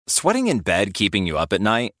Sweating in bed keeping you up at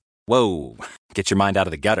night? Whoa, get your mind out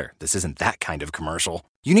of the gutter. This isn't that kind of commercial.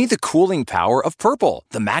 You need the cooling power of Purple,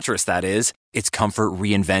 the mattress that is. It's comfort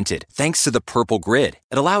reinvented thanks to the Purple Grid.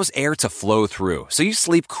 It allows air to flow through, so you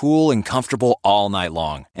sleep cool and comfortable all night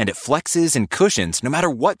long. And it flexes and cushions no matter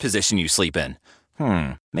what position you sleep in.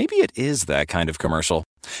 Maybe it is that kind of commercial.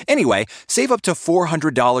 Anyway, save up to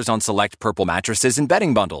 $400 on select Purple mattresses and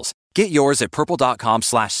bedding bundles. Get yours at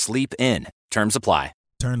purple.com/sleepin. Terms apply.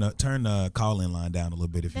 Turn the call-in line down a little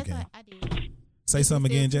bit if you can. What I did. Say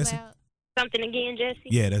something again, Jesse. Something again, Jesse?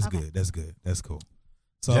 Yeah, that's Okay. good. That's good. That's cool.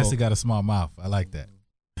 So Jesse got a small mouth. I like that.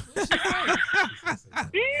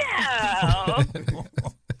 No.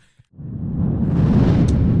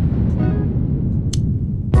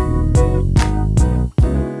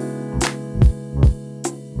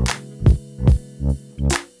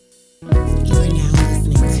 You are now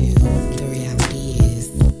listening to The Reality Is.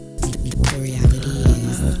 The Reality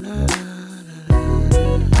Is.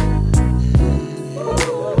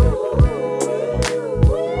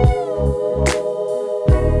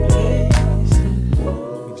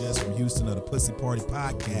 we just from Houston of the Pussy Party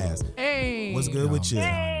Podcast. Hey. What's good with you?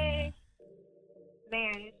 Hey.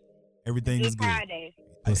 Man, Everything is good good. Friday.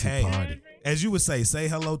 Pussy Hey, party. as you would say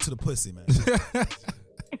hello to the pussy, man.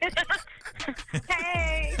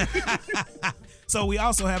 Hey. So we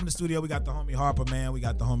also have in the studio, we got the homie Harper, man. We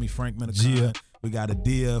got the homie Frank Minicon. Gia. We got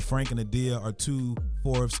Adia. Frank and Adia are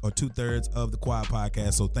 2/4 or 2/3 of the Quad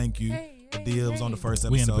Podcast. So thank you. Adia was on the first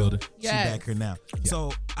episode. We in the building. She Yes. back here now. Yeah.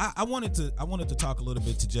 So I wanted to talk a little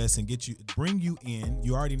bit to Jess and bring you in.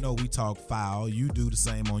 You already know we talk foul. You do the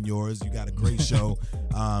same on yours. You got a great show.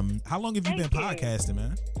 How long have you been Thank you. podcasting,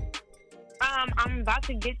 man? I'm about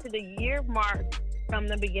to get to the year mark from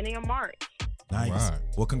the beginning of March. Nice. Right.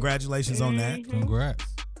 Well, congratulations on that. Mhm. Congrats.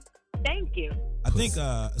 Thank you. I think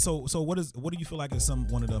so what do you feel like is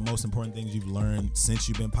one of the most important things you've learned since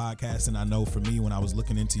you've been podcasting? I know for me, when I was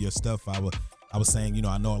looking into your stuff, I was saying,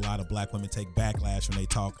 I know a lot of black women take backlash when they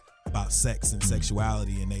talk about sex and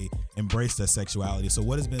sexuality and they embrace their sexuality. So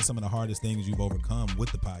what has been some of the hardest things you've overcome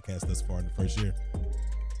with the podcast thus far in the first year?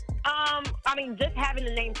 I mean, just having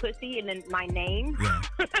the name Pussy and then my name. Yeah.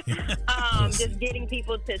 Pussy. Just getting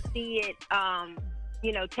people to see it,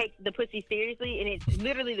 take the pussy seriously. And it's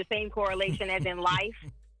literally the same correlation as in life,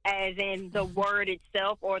 as in the word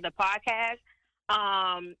itself or the podcast.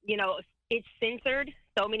 It's censored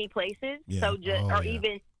so many places. Yeah. So just, Oh, or yeah.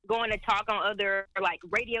 even going to talk on other like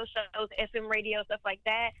radio shows, FM radio, stuff like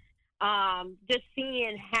that. Just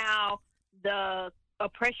seeing how the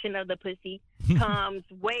oppression of the pussy comes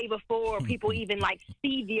way before people even like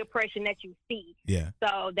see the oppression that you see. Yeah.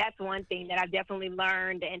 So that's one thing that I've definitely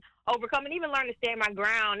learned and overcome, and even learned to stand my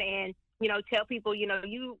ground and, tell people,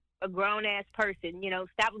 you a grown ass person,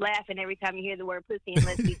 stop laughing every time you hear the word pussy and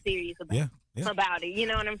let's be serious about, Yeah. about it. You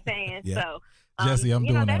know what I'm saying? Yeah. So, Jesse, I'm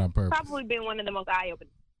doing that that's on purpose. probably been one of the most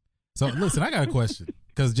eye-opening. So listen, I got a question.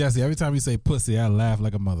 Because Jesse, every time you say pussy, I laugh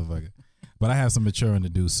like a motherfucker. But I have some maturing to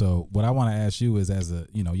do. So what I want to ask you is, as a,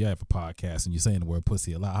 you have a podcast and you're saying the word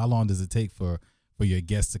pussy a lot. How long does it take for your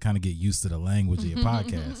guests to kind of get used to the language of your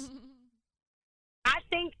podcast? I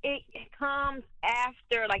think it comes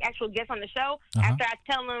after, like, actual guests on the show. Uh-huh. After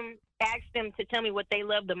I ask them to tell me what they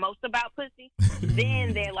love the most about pussy,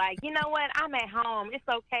 then they're like, you know what? I'm at home. It's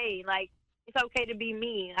okay. Like, it's okay to be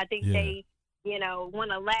me. I think they,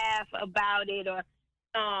 want to laugh about it or,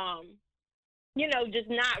 just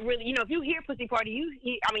not really, if you hear pussy party,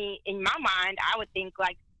 in my mind, I would think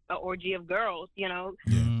like an orgy of girls, Yeah,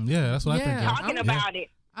 that's what I think. Yeah. talking about it.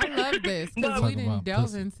 I love this because But- we Talk didn't about delve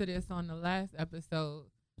pussy. into this on the last episode.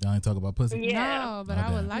 Y'all ain't talk about pussy. Yeah. No, but Oh, I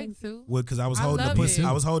would damn. like to. Well, because I was I holding the love pussy. it.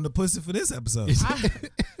 I was holding the pussy for this episode. It's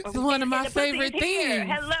one of my And the pussy is favorite here.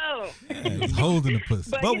 things. Hello. He's holding the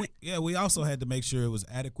pussy. But- we also had to make sure it was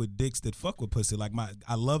adequate dicks that fuck with pussy. Like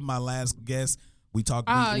I love my last guest. We talked.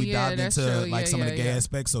 Oh, we yeah, dived that's into true. like Yeah, some of the yeah, gay yeah.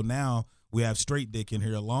 aspects. So now we have straight dick in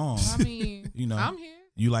here alone. I mean, I'm here.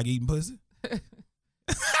 You like eating pussy?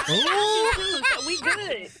 So we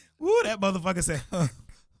good. Woo, that motherfucker said.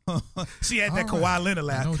 She had that Kawhi Leonard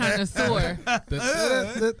laugh. Connoisseur.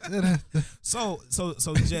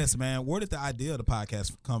 So Jess, man, where did the idea of the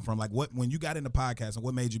podcast come from? Like, when you got into podcast, and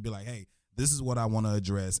what made you be like, hey, this is what I want to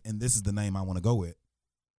address, and this is the name I want to go with?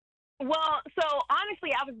 Well, so honestly,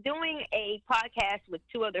 I was doing a podcast with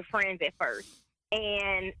two other friends at first,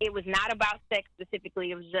 and it was not about sex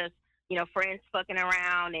specifically. It was just, friends fucking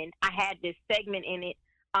around, and I had this segment in it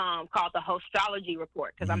called the Hostrology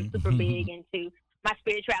Report because I'm super big into my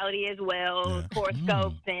spirituality as well, Yeah.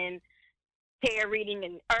 horoscopes and tarot reading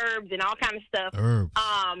and herbs and all kind of stuff. Herbs.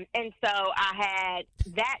 And so I had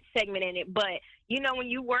that segment in it, but when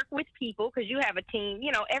you work with people, because you have a team,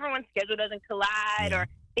 everyone's schedule doesn't collide or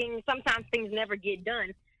sometimes things never get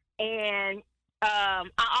done. And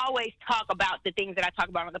I always talk about the things that I talk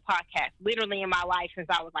about on the podcast, literally in my life since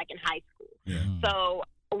I was like in high school. Yeah. So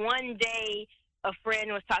one day a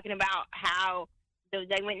friend was talking about how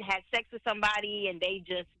they went and had sex with somebody and they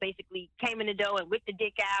just basically came in the door and whipped the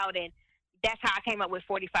dick out, and that's how I came up with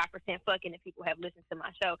 45% fucking, if people have listened to my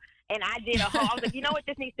show. And I did I was like, you know what,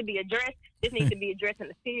 this needs to be addressed. This needs to be addressed in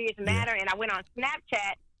a serious manner. And I went on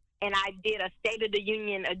Snapchat and I did a State of the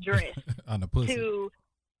Union address on the pussy. to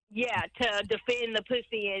defend the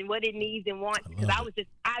pussy and what it needs and wants. Because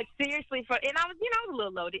I seriously, and I was, I was a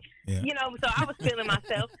little loaded, so I was feeling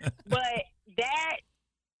myself. But that,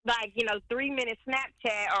 3-minute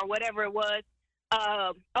Snapchat or whatever it was,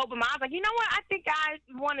 opened my eyes. Like, you know what? I think I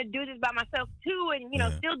want to do this by myself too, and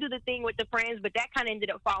still do the thing with the friends. But that kind of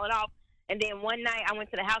ended up falling off. And then one night I went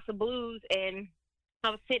to the House of Blues and I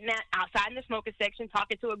was sitting outside in the smoking section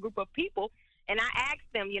talking to a group of people. And I asked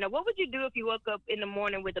them, what would you do if you woke up in the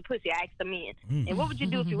morning with a pussy? I asked the men. And what would you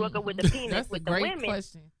do if you woke up with a penis? That's with a great the women?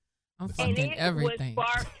 question. I'm And fucking it everything.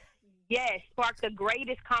 sparked the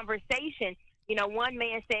greatest conversation. One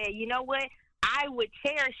man said, you know what? I would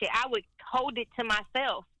cherish it. I would hold it to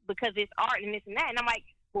myself because it's art and this and that. And I'm like,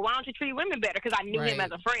 well, why don't you treat women better? Because I knew him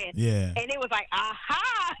as a friend. Yeah. And it was like,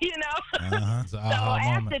 aha, Uh-huh. So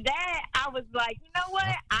after that, I was like, you know what?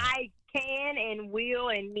 I can and will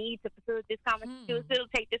and need to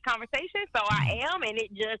facilitate this conversation. So I am, and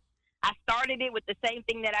I started it with the same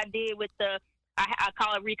thing that I did with I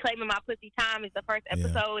call it Reclaiming My Pussy Time is the first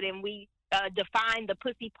episode, and we defined the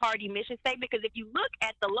Pussy Party mission statement, because if you look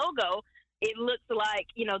at the logo, it looks like,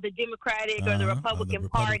 the Democratic or the Republican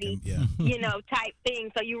Party, type thing.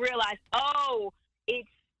 So you realize, it's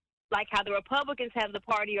like how the Republicans have the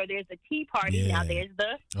party, or there's the Tea Party. Yeah. Now there's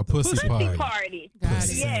the Pussy Party. Got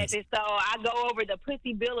it. Yes, and so I go over the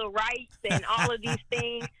Pussy Bill of Rights and all of these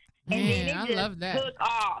things. And then it I just love that. took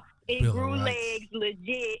off. It Bill of grew Rights. legs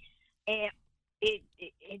legit, and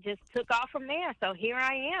it just took off from there. So here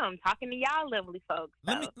I am talking to y'all lovely folks.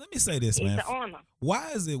 So Let me say this, it's man. an honor.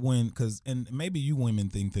 Why is it and maybe you women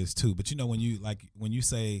think this too, but when you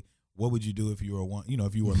say, what would you do if you were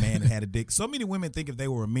if you were a man and had a dick? So many women think if they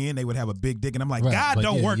were a man, they would have a big dick. And I'm like, Right, God but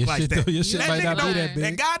don't work your like shit that. Your shit might not be that big.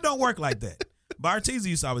 That God don't work like that. But Artesia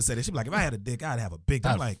used to always say that. She'd be like, if I had a dick, I'd have a big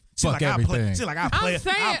dick. I'm like, fuck everything. She's like, I'll play I'm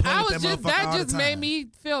saying, I'll play with that motherfucker all the just time. made me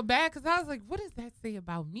feel bad, because I was like, what does that say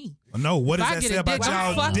about me? No, what does If I that get say a about dick, I'm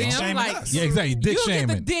y'all fucking dick him, shaming like, us? Yeah, exactly. Dick you shaming.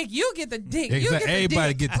 get the dick. You get the dick. You Exactly. get the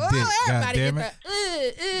Everybody dick. get the dick. Everybody God damn get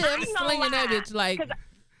it. the, I'm I ain't gonna slinging that lie, bitch like 'cause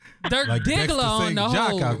Dirk Like Diggler Dexter on St. the Jock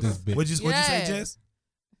hole. out this bitch. What'd you say, Yeah. Jess?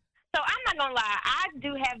 So I'm not gonna lie, I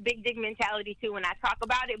do have big dick mentality too when I talk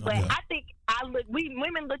about it, but Okay. I think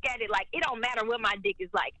women look at it like it don't matter what my dick is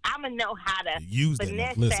like. I'ma know how to Use that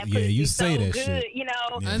finesse Listen, that yeah, pussy you say so that good, shit. Yeah.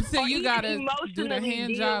 Until Or you even gotta do the emotionally hand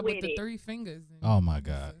deal job with with the it. 3 fingers. Oh my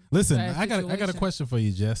God! Listen, Bad I got a situation. question for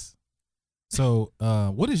you, Jess. So,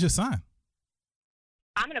 what is your sign?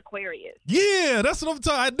 I'm an Aquarius. Yeah, that's what I'm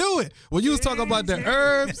talking. I knew it. When you was talking about the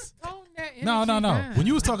herbs. Tone that No. energy down. When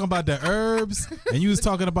you was talking about the herbs and you was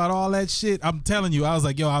talking about all that shit, I'm telling you, I was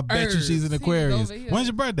like, yo, I bet you she's Herbs. an He was Aquarius. over here. When's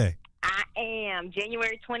your birthday? I am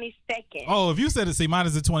January 22nd. Oh, if you said it, see, mine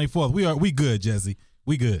is the 24th. We good, Jesse.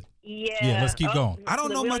 We good. Yeah. let's keep going. I don't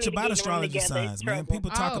look, know we much need to about get in the room astrology together. It's signs, man. trouble. People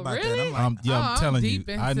talk Oh, about really? that. I'm like, I'm I'm telling you, deep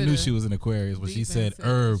I into knew the- she was an Aquarius when she deep said into the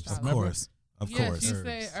herbs. astrology. of Remember? course. Of Yeah, course. she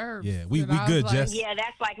said herbs. Yeah, we And I was good, like, Jess. Yeah,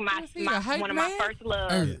 that's like Was he a hype one of my man? first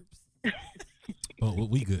loves. Herbs. Oh,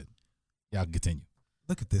 we good. Y'all continue.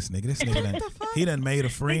 Look at this nigga. This nigga he done made a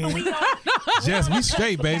friend. We Jess, we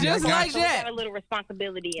straight, baby. Just I got like you. that. have a little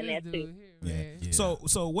responsibility in This that dude too. here, Yeah. man.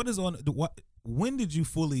 So what is on what? When did you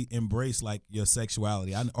fully embrace like your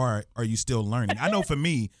sexuality, or are you still learning? I know for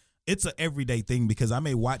me, it's an everyday thing because I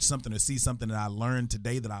may watch something or see something that I learned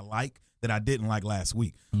today that I like that I didn't like last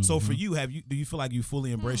week. So for you, do you feel like you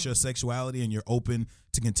fully embrace your sexuality and you're open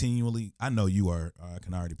to continually? I know you are. I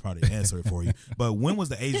can already probably answer it for you. But when was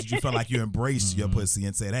the age that you felt like you embraced your pussy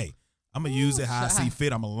and said, "Hey, I'm gonna use it how I see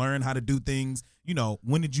fit. I'm gonna learn how to do things." You know,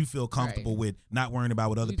 when did you feel comfortable with not worrying about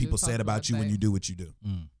what other You people just said talked about about you when that. you do what you do?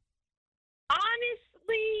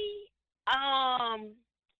 Honestly,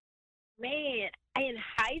 man, in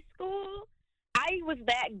high school, I was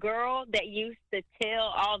that girl that used to tell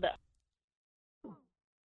all the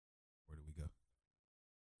Where do we go?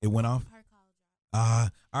 It went off. All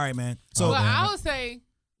right, man. So well, I would say,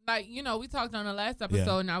 like, we talked on the last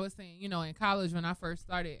episode, and I was saying, in college when I first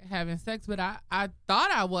started having sex, but I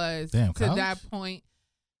thought I was Damn, to college? that point.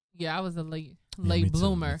 Yeah, I was a late Yeah, me too,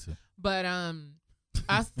 bloomer. me too. But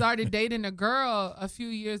I started dating a girl a few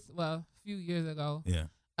years ago. Yeah.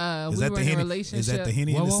 We were in a relationship. Is that the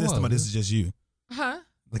Henny in the system, or this is just you? Huh?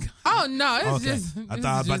 Like, Oh no, it's okay. just. I thought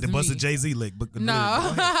I was about to bust a Jay-Z lick, but No.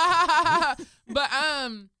 go ahead. But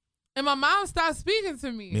and my mom stopped speaking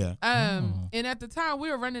to me. Yeah. And at the time we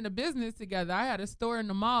were running a business together. I had a store in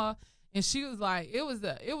the mall, and she was like, it was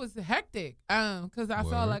hectic. Because I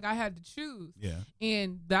felt like I had to choose. Yeah.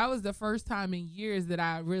 And that was the first time in years that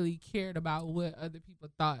I really cared about what other people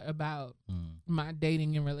thought about my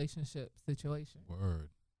dating and relationship situation. Word.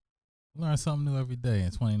 Learn something new every day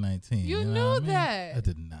in 2019. You know knew what I mean? that. I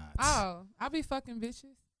did not. Oh, I be fucking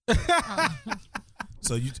bitches.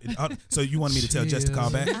 So you wanted me to tell Jess to call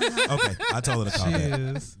back? Okay, I told her to call back.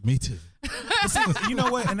 Cheers. Me too. But see, you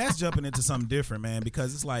know what? And that's jumping into something different, man.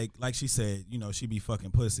 Because it's like she said, she be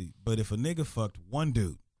fucking pussy. But if a nigga fucked one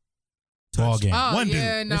dude, Ball game. Oh one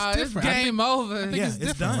yeah, dude, no, It's it's different. I game over. I think Yeah, it's it's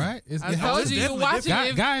different, done. right? I told it's you, you definitely watching different.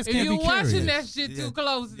 if, Guys if can't you be watching curious. that shit too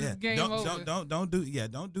close, it's game over.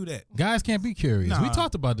 Don't do that. Guys can't be curious. Nah, We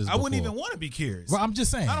talked about this I before. wouldn't even want to be curious. Well, I'm just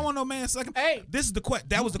saying. I don't want no man sucking. Hey. This is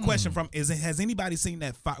that was the question from. Has anybody seen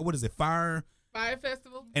that? What is it? Fire Fire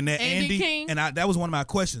Festival and that Andy King. And that was one of my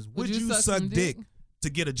questions. Would you suck some dick to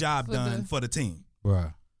get a job For done the- for the team?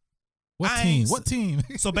 Bruh. What I team? ain't- What team?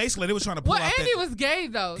 So basically, they were trying to pull Well, out Andy that. was gay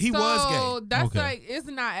though. He so was gay. That's Okay. like it's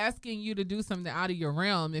not asking you to do something out of your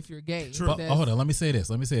realm if you're gay. True. But, That's- hold on, let me say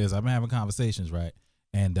this. I've been having conversations, right?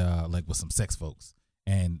 And like with some sex folks.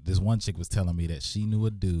 And this one chick was telling me that she knew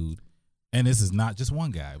a dude, and this is not just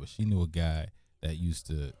one guy, but she knew a guy that used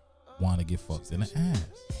to want to get fucked in the ass.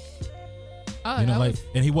 Oh, You know, that like, was-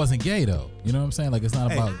 and he wasn't gay though. You know what I'm saying? Like, it's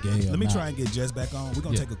not Hey, about gay. Let me or try not. and get Jess back on. We're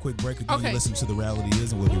gonna Yeah. take a quick break again. Okay. Listen to The Reality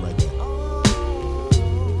Is, and we'll be right back.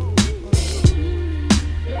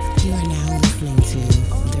 You are now listening to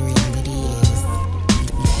The Reality Is.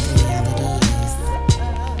 The Reality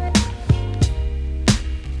Is.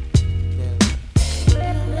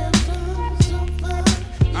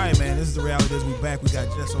 All right, man. This is The Reality Is. We back. We got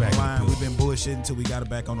Jess on Back the in line. the We've been bullshitting until we got her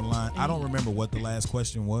back on the line. I don't remember what the last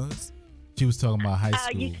question was. She was talking about high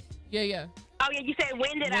school. yeah. Oh yeah, you said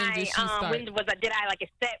when did I like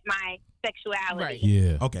accept my sexuality? Right.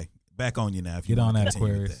 Yeah. Okay, back on you now. If you Get on wanna that,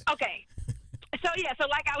 continue with Aquarius. that. Okay. So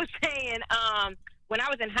like I was saying, when I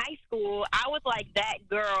was in high school, I was like that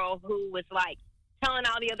girl who was like telling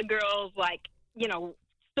all the other girls like,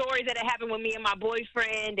 stories that had happened with me and my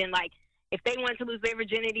boyfriend, and like if they wanted to lose their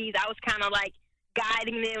virginities, I was kind of like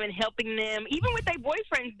guiding them and helping them, even with their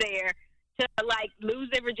boyfriends there, to like lose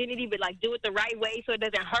their virginity, but like do it the right way so it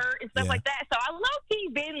doesn't hurt and stuff Yeah. like that. So I low-key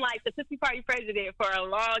been like the pussy party president for a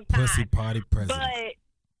long time. Pussy party president.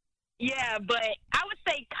 But I would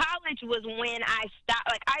say college was when I stopped.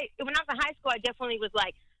 Like when I was in high school, I definitely was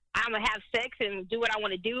like, I'm gonna have sex and do what I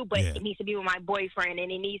want to do, but Yeah. it needs to be with my boyfriend,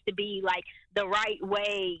 and it needs to be like the right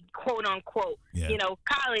way, quote unquote. Yeah.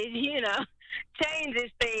 College,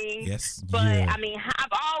 changes things. Yes. But Yeah. I mean,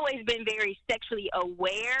 I've always been very sexually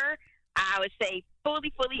aware. I would say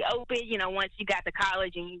fully open. Once you got to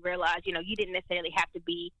college and you realize, you didn't necessarily have to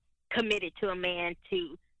be committed to a man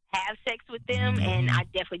to have sex with them, and I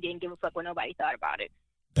definitely didn't give a fuck what nobody thought about it.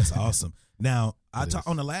 That's awesome. Now, It is.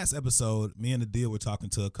 on the last episode, me and Adil were talking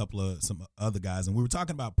to some other guys, and we were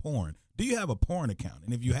talking about porn. Do you have a porn account?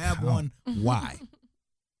 And if you have one, why?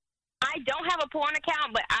 I don't have a porn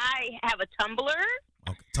account, but I have a Tumblr.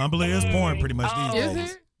 Okay. Tumblr is porn pretty much Oh. these Is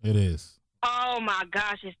days. it? It is. Oh my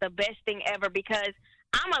gosh, it's the best thing ever because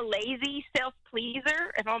I'm a lazy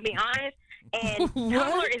self-pleaser, if I'm being honest. And What?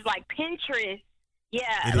 Tumblr is like Pinterest.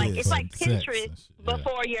 Yeah, It like is. it's like Sex and Pinterest shit,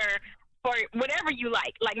 yeah. for whatever you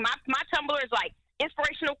like. Like my Tumblr is like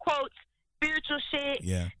inspirational quotes, spiritual shit,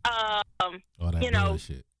 Yeah. All that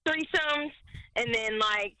bullshit. threesomes, and then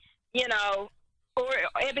like, or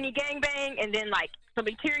ebony gangbang, and then like some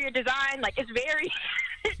interior design. Like it's very,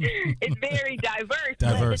 it's very diverse.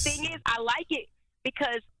 But the Diverse. thing is, I like it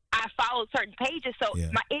because I follow certain pages, so Yeah.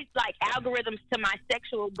 it's like algorithms to my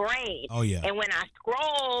sexual brain. Oh yeah. And when I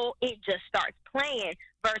scroll, it just starts playing.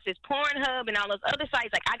 Versus Pornhub and all those other sites,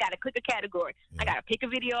 like I gotta click a category, I gotta pick a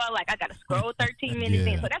video I like, I gotta scroll 13 minutes in.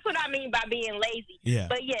 Yeah. So that's what I mean by being lazy. Yeah.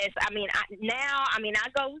 But yes, I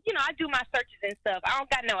go, I do my searches and stuff. I don't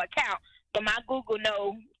got no account, but my Google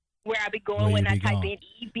know where I be going Where when you I be type going.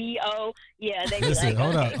 in EBO. Yeah, they be Listen, like,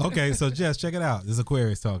 hold okay. up. Okay, so Jess, check it out. This is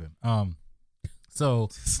Aquarius talking. So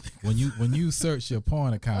when you search your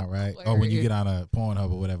porn account, right, or when you get on a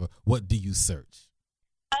Pornhub or whatever, what do you search?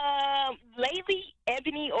 Lately,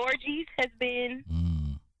 Ebony Orgies has been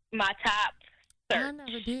my top I search.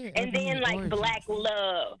 never did. And then Ebony like Origins. Black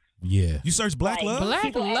Love. Yeah. You search black Like, love? Black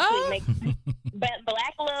people love? actually make- but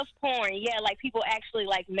black love porn, yeah, like people actually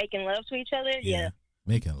like making love to each other. Yeah,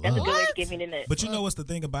 Making that's a love. good way to What? give me the nuts. But you know what's the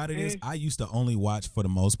thing about it is I used to only watch for the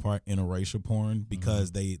most part interracial porn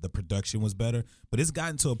because the production was better. But it's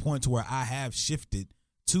gotten to a point to where I have shifted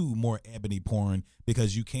to more ebony porn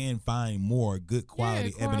because you can find more good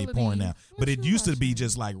quality ebony porn now. But it used to be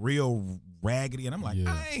just like real raggedy, and I'm like,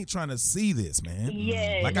 Yeah. I ain't trying to see this, man.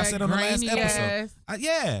 Yeah. Like I That said on the last grainy episode,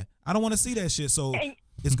 ass. I don't want to see that shit. So And-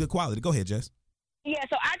 it's good quality. Go ahead, Jess. Yeah,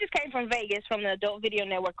 so I just came from Vegas from the Adult Video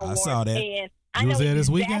Network I Awards, saw that. and I You was know there this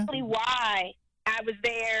weekend? exactly why I was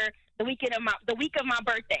there the week of my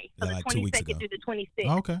birthday, so Yeah, the like 2 weeks 22nd ago. through the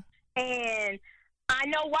 26th. Okay. And I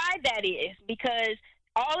know why that is, because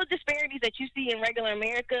all the disparities that you see in regular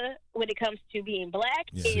America when it comes to being black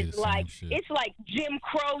Yeah. See the is same like shit. it's like Jim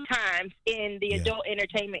Crow times in the Yeah. adult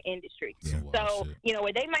entertainment industry. Yeah. Some wild So, shit. you know,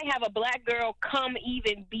 where they might have a black girl come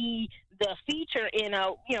even be the feature in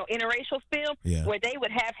a, you know, interracial film, Yeah. where they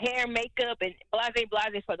would have hair, makeup, and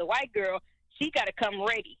blase for the white girl, she got to come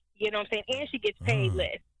ready. You know what I'm saying? And she gets paid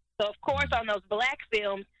less. So, of course, on those black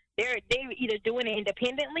films, they're either doing it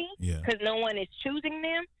independently Yeah. because no one is choosing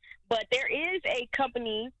them. But there is a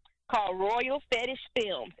company called Royal Fetish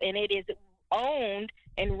Films, and it is owned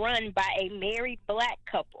and run by a married black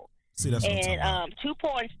couple. See, that's what I'm talking about. And two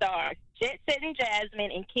porn stars, Jet Set and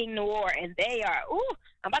Jasmine and King Noir, and they are,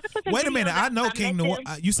 I'm about to put some Wait a videos minute. up. I know King met Noir.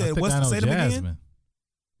 them. You I said think what's I the know say them again? Jasmine.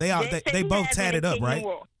 Jet Set They and both Jasmine tatted and up, King right?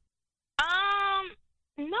 Noir.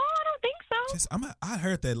 No, I don't think so. Just, I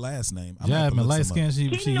heard that last name. I'm Jasmine, light skin, she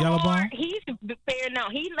King yellow Noir, bone? he's fair. No,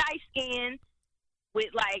 he light skinned with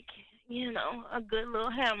like, you know, a good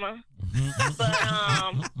little hammer. But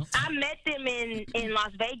I met them in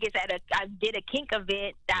Las Vegas I did a kink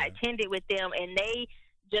event that I attended with them, and they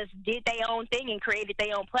just did their own thing and created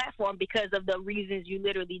their own platform because of the reasons you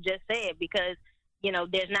literally just said. Because, you know,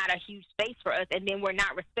 there's not a huge space for us, and then we're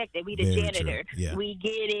not respected. We the Very janitor. true. Yeah. We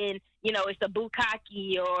get in, you know, it's a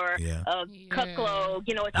bukkake or Yeah. a cuckoo.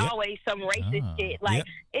 You know, it's Yep. always some racist Ah. shit. Like, Yep.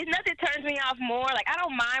 it's nothing turns me off more. Like, I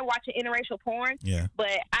don't mind watching interracial porn, Yeah.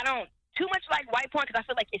 but I don't too much like white porn because I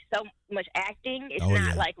feel like it's so much acting. It's Oh, not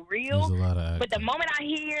yeah. like There's real. a lot of But the acting. moment I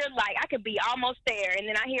hear, like, I could be almost there, and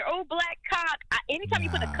then I hear, oh, black cock. Anytime you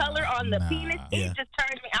put a color on the Nah. penis, Yeah. it just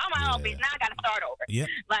turns me. I'm like, oh, Yeah. bitch, now I got to start over. Yep.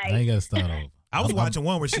 Now you Like, gotta start over. I was I'm- watching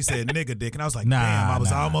one where she said nigga dick, and I was like, Nah, damn, I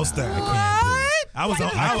was nah, almost nah. there. I can't do it. I was on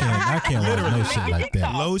I can't watch no Literally. shit like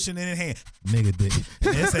that. lotion in hand. Nigga dick.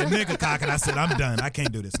 And it said nigga cock, and I said, I'm done. I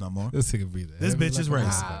can't do this no more. This nigga be there. This bitch is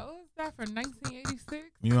racist. Wow, what was that for 1986?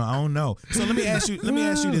 You know, I don't know. So let me ask you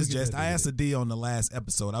this, Get Jess. that I nigga. asked a D on the last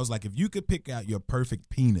episode. I was like, if you could pick out your perfect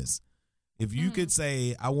penis, if you could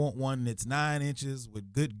say, I want one that's 9 inches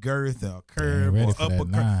with good girth or curve ready or for that upper curve,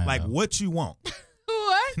 9, like though. what you want.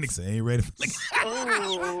 What? Niggas say, ain't ready for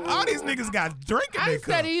ooh. all these niggas got drinking I their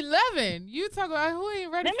said cup. 11. You talk about who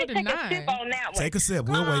ain't ready Let for me the take 9. a sip on that one. Take a sip.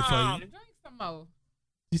 We'll wait for you. Drink some more.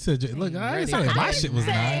 You said, look, I ain't saying my shit was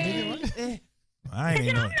 9, nigga. I ain't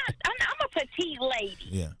You know, know. I'm a petite lady.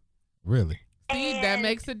 Yeah. Really? See, that And,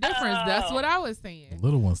 makes a difference. That's what I was saying. The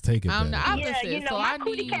little ones take it I'm the better. opposite. Yeah, you know, so my I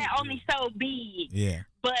cootie need. cat only so big, Yeah.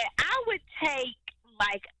 but I would take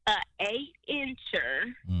like a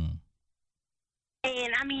 8-incher. Mm.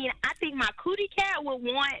 And I mean, I think my cootie cat would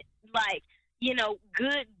want like, you know,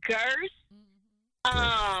 good girth.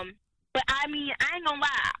 But I mean, I ain't gonna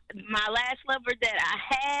lie. My last lover that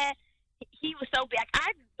I had, he was so big.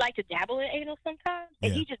 I'd like to dabble in anal sometimes,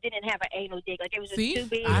 and Yeah. he just didn't have an anal dick. Like it was just See? too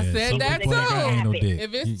big. I said some that people ain't got too. anal dick.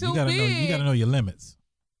 If it's you too gotta know, you big- gotta know your limits.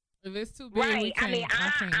 If it's too big, we Right. can't. I mean,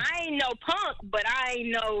 can't. I ain't no punk, but I ain't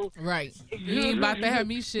no. Right. You ain't about to have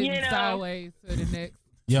me shitting You know. sideways to the next.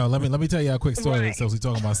 Yo, let me tell you a quick story. Right. So we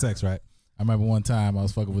talking about sex, right? I remember one time I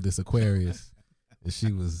was fucking with this Aquarius. And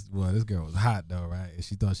she was, well, this girl was hot though, right? And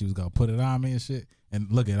she thought she was gonna put it on me and shit.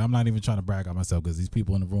 And look, I'm not even trying to brag on myself because these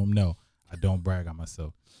people in the room know I don't brag on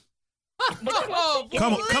myself. Oh,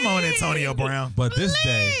 Come on, Antonio Brown. But this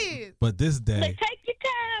day, please. but this But day, take your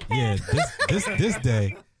time. yeah, this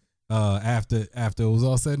day, after it was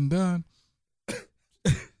all said and done,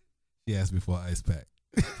 she asked me for an ice pack.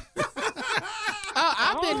 Oh,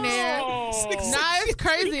 I've been there. Oh. Nah, it's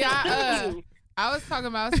crazy. I was talking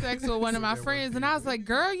about sex with one of my friends, and I was like,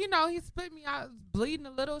 "Girl, you know, he spit me out, bleeding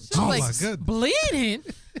a little." She was Oh, like, my goodness. "Bleeding?"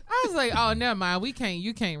 I was like, "Oh, never mind.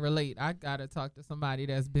 You can't relate. I gotta talk to somebody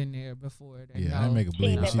that's been there before." That Yeah, I know. didn't make a She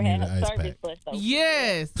bleed, ain't but she never needed had an a ice service pack. bus, though.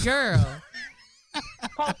 Yes, girl.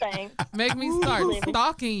 Whole thing. Make me start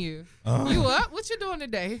stalking you. You up? What you doing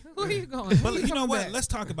today? Where you going? But When you know coming what? back? Let's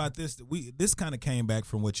talk about this. This kind of came back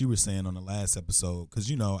from what you were saying on the last episode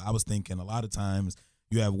because I was thinking a lot of times,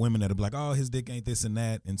 You have women that are like, oh, his dick ain't this and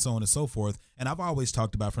that, and so on and so forth. And I've always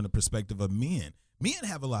talked about from the perspective of men. Men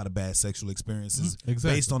have a lot of bad sexual experiences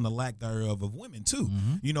based on the lack thereof of women too.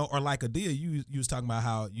 You know, or like Adia, you was talking about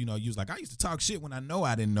how, you know, you was like, I used to talk shit when I know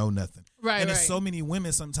I didn't know nothing. Right. And there's so many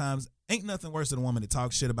women sometimes, ain't nothing worse than a woman that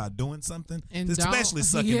talks shit about doing something, And especially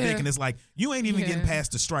sucking dick. And it's like, you ain't even getting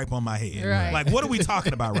past the stripe on my head. Right. Like, what are we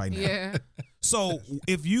talking about right now? Yeah. So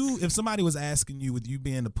if somebody was asking you, with you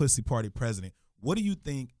being the pussy party president, what do you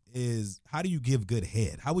think how do you give good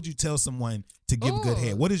head? How would you tell someone to give good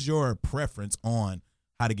head? What is your preference on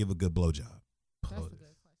how to give a good blowjob? That's a good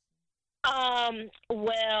question.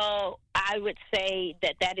 Well, I would say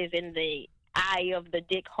that is in the eye of the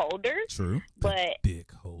dick holder. True. But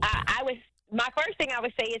Dick holder. my first thing I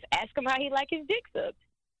would say is ask him how he like his dick sucked.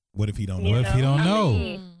 What if he don't What know? if he don't know?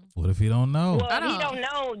 mean, What if he don't know? Well, if he don't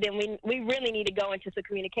know, then we really need to go into some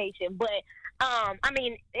communication. But I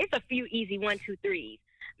mean, it's a few easy 1, 2, 3s.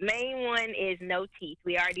 Main one is no teeth.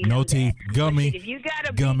 We already know No teeth, that. gummy. But if you got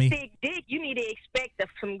a Gummy. big thick dick, you need to expect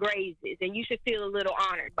some grazes, and you should feel a little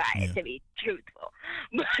honored by it, to be truthful.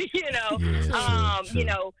 But you know, true. you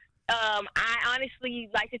know. I honestly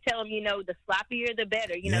like to tell them, you know, the sloppier the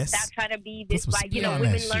better. You know, stop trying to be this, Put some like, you spit know, on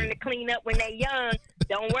women that learn shit. to clean up when they're young.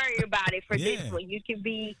 Don't worry about it for Yeah. this one. You can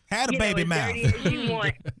be, Had a you baby know, mouth. as dirty as you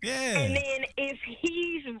want. Yeah. And then if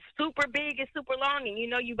he's super big and super long and you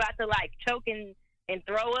know you about to, like, choke and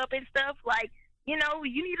throw up and stuff, like, you know,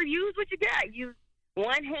 you need to use what you got. Use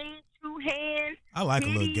one hand, 2 hands. I like a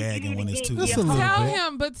little gagging when it's too. Just a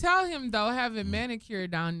little bit. Tell him though, having manicure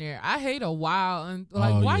down there. I hate a while and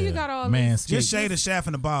like, Oh, why yeah. you got all Manscaped. this? Just shave the shaft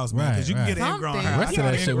and the balls, man, because you can Right, get ingrown Something. hair. The rest of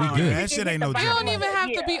that shit, we Ingrown good. hair. That shit ain't no You joke. don't even have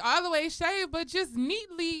to Yeah. be all the way shaved, but just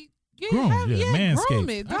neatly Groom, groom Manscaped.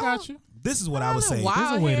 it. I got you. This is what I would say. Wild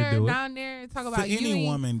There's a way to hair do it. down there and talk For about you. any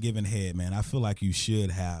woman giving head, man, I feel like you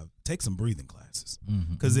should take some breathing classes.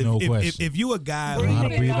 Because No if question. you a guy Learn how who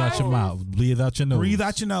to breathe out your mouth. Breathe out your nose. breathe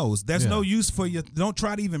out your nose, there's Yeah. no use for you. Don't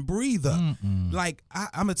try to even breathe up. Like I'm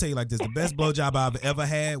gonna tell you like this: the best blowjob I've ever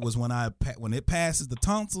had was when it passes the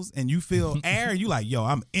tonsils and you feel air. And you like, yo,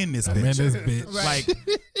 I'm in this I'm in bitch. this bitch. Right. Like,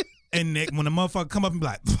 and when the motherfucker come up and be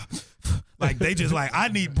like, like they just like, I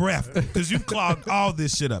need breath because you clogged all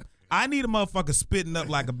this shit up. I need a motherfucker spitting up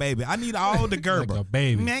like a baby. I need all the Gerber. Like a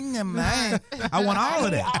baby. I want all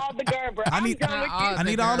of that. All the Gerber. I need- I'm done with All you. I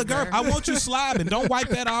need all the Gerber. I want you slobbing. Don't wipe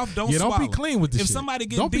that off. Don't Yeah, don't swallow. be clean with the If shit. somebody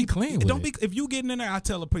get Don't be deep, clean with don't it. be. If you getting in there, I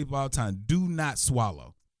tell the people all the time, do not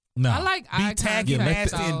swallow. No. I like eye Be tacky,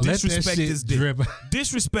 contact. nasty, though. and Let that disrespect shit his dick. drip.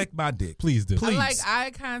 Disrespect my dick. Please do. Please. I like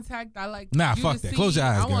eye contact. I like Nah, you fuck to that. see- Close your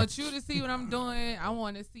eyes, I girl. want you to see what I'm doing. I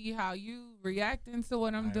want to see how you reacting to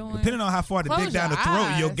what I'm doing. Depending on how far the Close dick down the your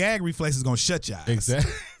throat, your eyes. gag reflex is gonna shut your eyes.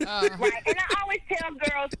 Exactly. Right, and I always tell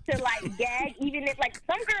girls to like gag, even if like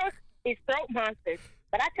some girls is throat monsters,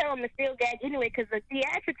 but I tell them to still gag anyway because the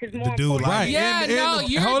theatrics is more The dude important. like- Yeah, And- no,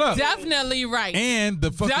 you're hold up. definitely right. And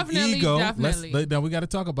the fucking Definitely, ego. definitely. Now we got to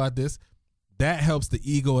talk about this. That helps the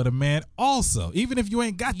ego of the man also. Even if you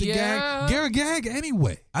ain't got the Yeah. gag, get a gag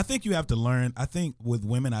anyway. I think you have to learn. I think with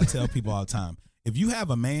women, I tell people all the time, if you have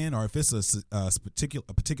a man or if it's a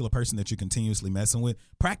particular person that you're continuously messing with,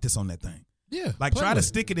 practice on that thing. Yeah. Like play try to with it.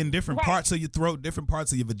 stick it in different Right. parts of your throat, different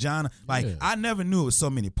parts of your vagina. Like Yeah. I never knew it was so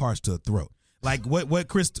many parts to a throat. Like what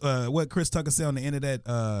Chris Tucker said on the end of that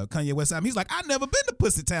Kanye West album. He's like, I never been to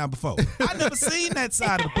Pussy Town before. I never seen that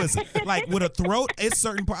side of the pussy. Like with a throat, it's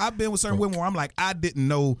certain part. I've been with certain women where I'm like, I didn't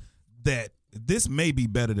know that this may be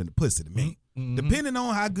better than the pussy to me. Depending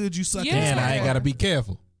on how good you suck. Yeah. And I ain't got to be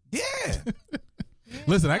careful. Yeah.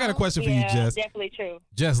 Listen, I got a question for you, Yeah, Jess. definitely true.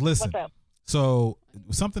 Jess, listen. What's up? So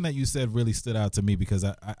something that you said really stood out to me because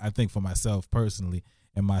I think for myself personally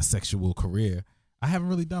in my sexual career, I haven't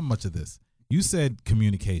really done much of this. You said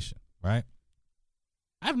communication, right?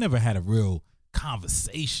 I've never had a real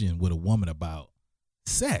conversation with a woman about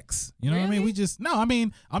sex. You know what I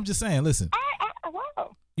mean? I'm just saying, listen.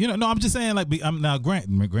 Wow. No, I'm just saying, like, I'm now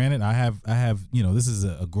granted, I have, this is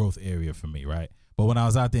a growth area for me, right? But when I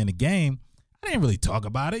was out there in the game, I didn't really talk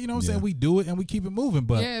about it. You know what I'm saying? We do it and we keep it moving.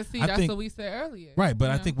 But yeah, see, I that's think, what we said earlier. right.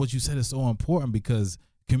 But I Yeah. think what you said is so important because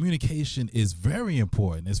communication is very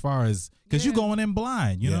important as far as, because you're going in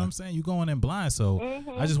blind. You know what I'm saying? You're going in blind. So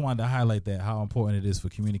I just wanted to highlight that, how important it is for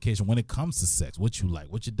communication when it comes to sex. What you like,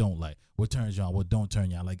 what you don't like, what turns you on, what don't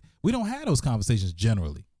turn you on. Like, we don't have those conversations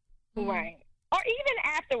generally. Right. Or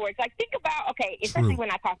even afterwards. Like, think about, okay, especially when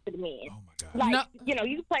I talk to the men. Oh my God. Like, No.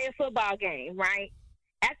 you play a football game, right?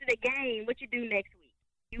 After the game, what you do next week?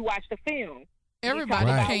 You watch the film. Everybody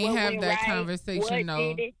Right. can't What have went that right, conversation what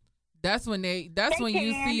though. did it. That's when They you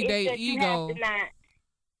can, see it's their just you have ego. to not-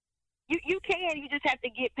 you can. You just have to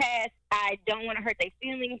get past, I don't want to hurt their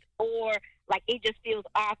feelings, or like it just feels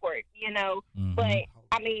awkward, you know. Mhm. But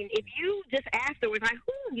I mean, if you just afterwards, like,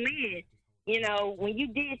 oh man, you know, when you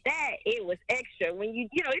did that, it was extra. When you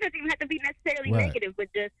know, it doesn't even have to be necessarily Right. negative, but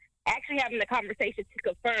just actually having the conversation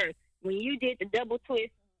to confirm when you did the double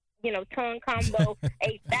twist, you know, tongue combo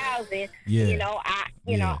 8,000. Yeah. You know, it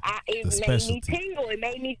The made me specialty. tingle. It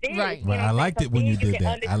made me think. Right. You know Right. what I I'm liked saying? it when you Something did can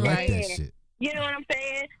that. I like that understand. shit. You know what I'm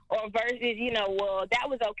saying? Or versus, you know, well, that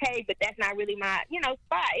was okay, but that's not really my, you know,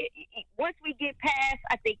 spot. Once we get past,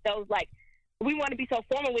 I think those, like, we want to be so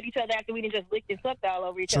formal with each other after we done just licked and sucked all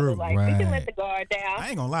over each True. other. Like, we can Right. let the guard down. I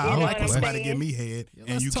ain't gonna lie. You I know like what when I'm somebody saying? give me head Yeah, and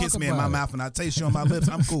let's you kiss talk me in my about it. mouth and I taste you on my lips.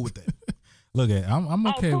 I'm cool with that. Look at, I'm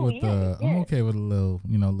okay cool, with yeah, I'm yeah. okay with a little,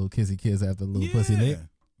 you know, little kissy kiss after a little pussy lick.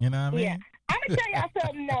 You know what I mean? Yeah. I'm going to tell y'all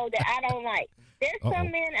something, though, that I don't like. There's Uh-oh.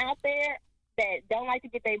 some men out there that don't like to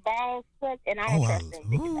get their balls sucked, and I Oh, don't I- trust them.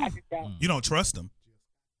 Because I just don't. You don't trust them.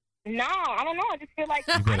 No, I don't know. I just feel like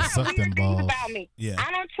You I better got suck weird them things balls. about me. Yeah.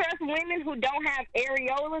 I don't trust women who don't have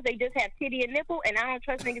areolas. They just have titty and nipple, and I don't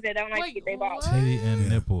trust niggas that don't like to Wait, get their balls. what? Titty and Yeah.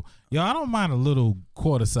 nipple. Yo, I don't mind a little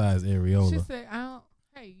quarter size She areola. said, I don't.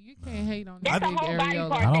 Hey, you can't hate on That's that a big whole body areola.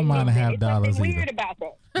 part. I don't that mind gets a it. half It's dollars something either. weird about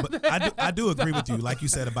that. But I do agree with you, like you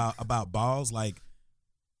said about balls. Like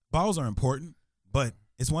balls are important, but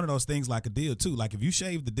it's one of those things like a deal too. Like if you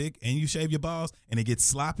shave the dick and you shave your balls and it gets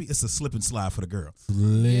sloppy, it's a slip and slide for the girl. Flip.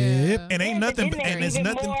 Yeah. And ain't Yeah, nothing. but then And there's there's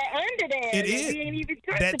even nothing. more under there. It that is. we ain't even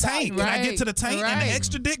talked That about tank. yet. Can I get to the tank and Right. the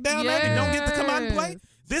extra dick down there that don't get to come out and play? Yes.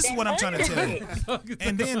 This is That what I'm trying to tell you. Yes.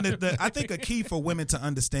 And then I think a key for women to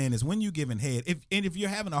understand is when you giving head, if you're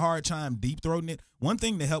having a hard time deep throating it, one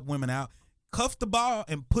thing to help women out, cuff the ball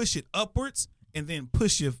and push it upwards and then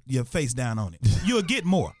push your face down on it. You'll get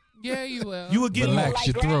more. Yeah, you will. You will get more. Relax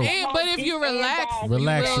your throat. And- but if you relax,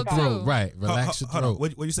 Relax You your will throat. too. Right. Relax your Hold on.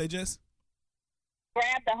 throat. What you say, Jess?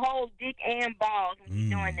 Grab the whole dick and balls when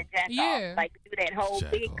you're doing the jack Yeah. off. Like do that whole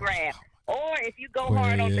Jack big off. grab. Or if you go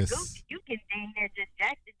hard on the Aquarius. gooch, you can dang there just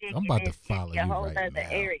jack the dick. I'm and about then to follow get a you whole right other now.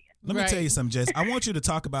 area. Let me Right. tell you something, Jess. I want you to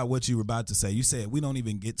talk about what you were about to say. You said we don't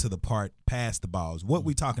even get to the part past the balls. What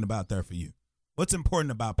we talking about there for you? What's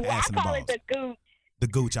important about Well, I passing the call balls? it the gooch. The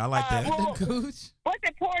gooch. I like that. well, Gooch. What's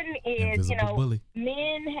important is, you Invisible know, bully.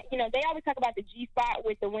 men, you know, they always talk about the G spot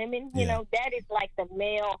with the women. You Yeah. know, that is like the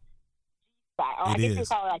male G spot. Or I It guess you is.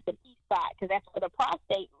 call it like the P spot because that's where the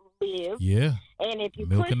prostate lives. Yeah. And if you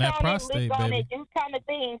Milking push that on prostate, it, lick on baby. it, do kind of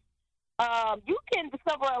things, you can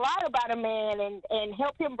discover a lot about a man and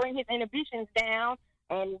help him bring his inhibitions down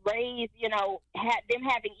and raise, you know, them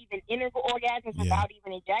having even interval orgasms Yeah. without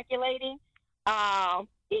even ejaculating.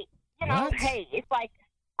 You know, What? hey, it's like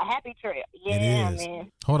a happy trip. Yeah, is.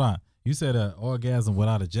 man. Hold on. You said an orgasm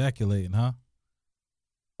without ejaculating, huh?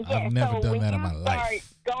 Yeah, I've never so done when that in you my start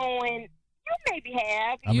life. Going, you maybe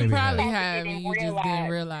have. I You maybe probably have. have, Didn't and you just realize. didn't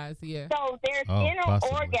realize. Yeah. So there's Oh, inner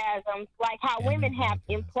possibly. orgasms, like how Inner women have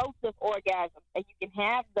orgasms. implosive orgasms, and you can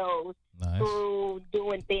have those Nice. through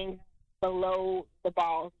doing things below the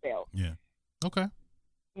balls belt. Yeah. Okay.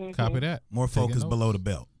 Mhm. Copy that. More Taking focus notes. below the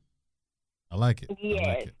belt. I like it. I Yes.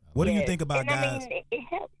 like it. What do you Yes. think about and guys? I mean, it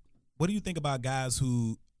helps. What do you think about guys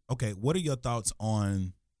who? Okay, what are your thoughts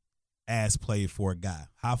on ass play for a guy?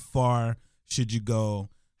 How far should you go?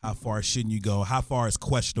 How far shouldn't you go? How far is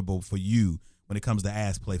questionable for you when it comes to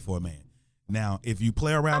ass play for a man? Now, if you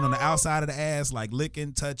play around on the outside of the ass, like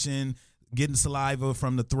licking, touching, getting saliva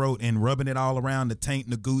from the throat and rubbing it all around the taint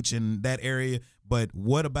and the gooch and that area, but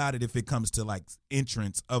what about it if it comes to like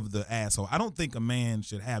entrance of the asshole? I don't think a man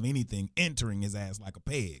should have anything entering his ass like a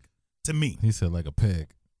peg. To me, He said like a peg.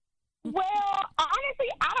 Well, honestly,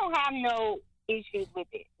 I don't have no issues with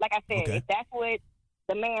it. Like I said, Okay. if that's what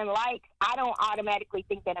the man likes, I don't automatically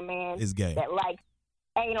think that a man it's gay. that likes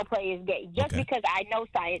anal play is gay. Just Okay. because I know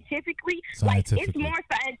scientifically, like it's Scientifically. more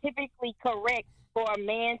scientifically correct for a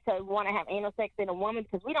man to want to have anal sex than a woman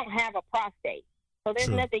because we don't have a prostate. So there's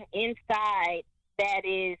True. nothing inside that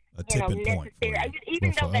is, A you know, tipping point for necessary. you. Even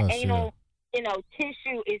Well, though for the us, anal, you know,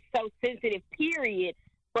 tissue is so sensitive, period.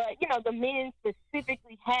 But, you know, the men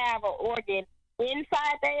specifically have an organ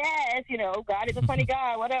inside their ass, you know, God is a funny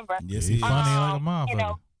God, whatever. Yes, He he is. funny like a You motherfucker.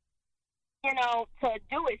 know, to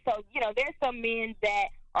do it. So, you know, there's some men that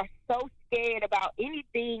are so scared about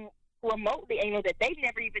anything remotely anal that they've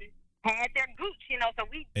never even had their gooch, you know, so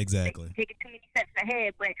we Exactly. taking too many steps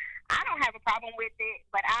ahead. But I don't have a problem with it,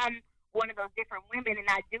 but I'm one of those different women, and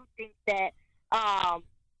I do think that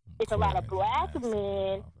it's a lot of black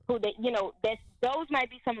men who, they, you know, those might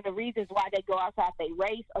be some of the reasons why they go outside their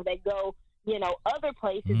race or they go, you know, other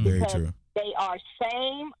places Very because true. they are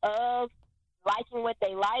ashamed of liking what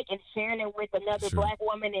they like and sharing it with another black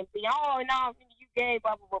woman and being, oh, no, you gay,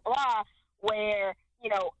 blah, blah, blah, blah, where, you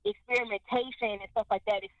know, experimentation and stuff like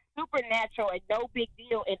that is supernatural and no big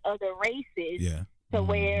deal in other races to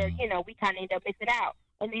where, you know, we kind of end up missing out.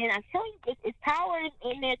 And then I tell you, it's power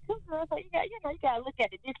in there too, girl. So you got to look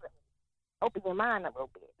at it differently. Open your mind a little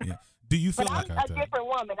bit. Yeah. Do you feel but like I'm a different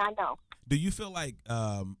woman? I know. Do you feel like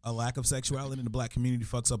a lack of sexuality in the black community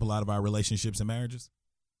fucks up a lot of our relationships and marriages?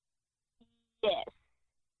 Yes.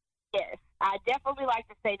 I definitely like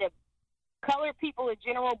to say that colored people in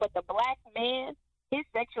general, but the black man, his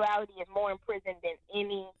sexuality is more in prison than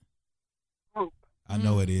any group. I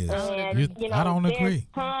know it is. And, you know, I don't agree.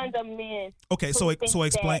 Tons of men. Okay, so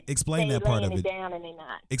explain that part of it. Down and they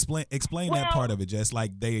not. Explain that part of it, Jess.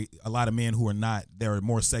 Like a lot of men who are not, they're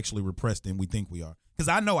more sexually repressed than we think we are. Because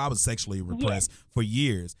I know I was sexually repressed for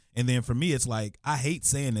years, and then for me, it's like I hate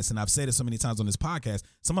saying this, and I've said it so many times on this podcast.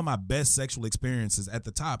 Some of my best sexual experiences at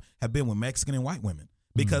the top have been with Mexican and white women.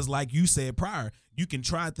 Because like you said prior, you can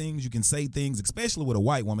try things, you can say things, especially with a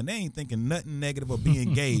white woman. They ain't thinking nothing negative of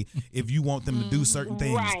being gay if you want them to do certain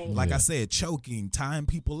things. Right. Like I said, choking, tying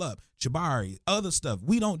people up, shibari, other stuff.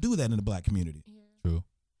 We don't do that in the black community. True.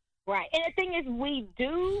 Right. And the thing is, we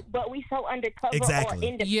do, but we so undercover or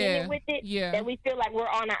independent with it that we feel like we're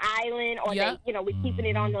on an island or they, you know, we're keeping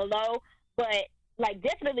it on the low. But like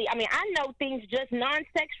definitely, I mean, I know things just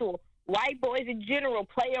non-sexual. White boys in general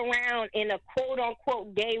play around in a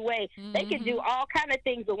quote-unquote gay way. They can do all kind of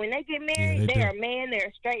things, but when they get married, they're a man, they're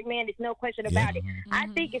a straight man. There's no question about it. I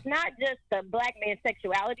think it's not just the black man's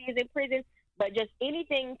sexuality is in prison, but just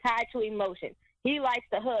anything tied to emotion. He likes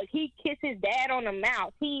to hug. He kisses dad on the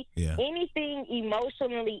mouth. Anything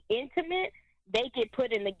emotionally intimate, they get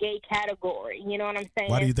put in the gay category. You know what I'm saying?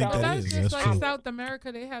 Why do you think that's is? just That's like true. South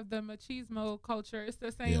America, they have the machismo culture. It's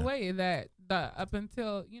the same way that up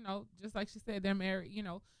until, you know, just like she said, they're married, you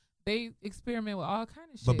know, they experiment with all kind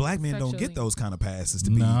of shit. But black men don't get those kind of passes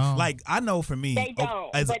to be. Like, I know for me. They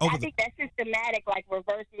don't. But I think that's systematic, like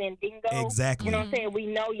reverse Mandingo. Exactly. You know what I'm saying? We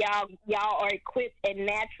know y'all are equipped and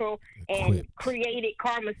natural and created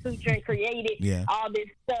Karma Sutra and created all this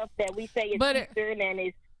stuff that we say is Eastern and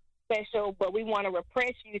is special, but we want to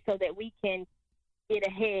repress you so that we can get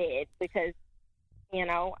ahead because, you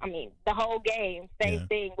know, I mean, the whole game, same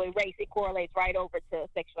thing with race, it correlates right over to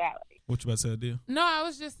sexuality. What you about to say, Adele? No, I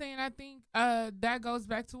was just saying, I think that goes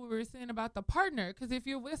back to what we were saying about the partner. Because if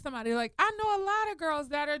you're with somebody, like, I know a lot of girls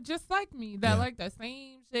that are just like me, that like the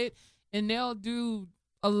same shit, and they'll do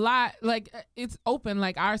a lot, like, it's open,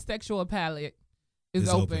 like, our sexual palette is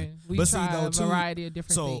open. We try a variety of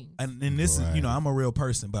different things. And this is, you know, I'm a real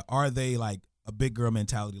person, but are they like a big girl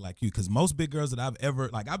mentality like you? Because most big girls that I've ever,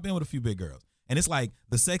 like, I've been with a few big girls. And it's like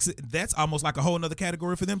the sex, that's almost like a whole nother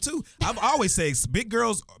category for them too. I've always said big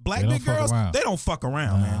girls, black big girls, they don't fuck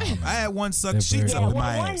around, man. I had one suck sheets up with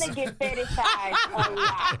my ass. One that get fetishized a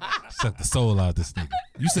lot. Suck the soul out this nigga.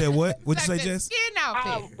 You said what? What'd you say, Jess?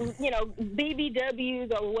 You know,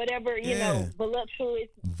 BBWs or whatever, you know, voluptuous.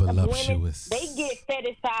 Women, they get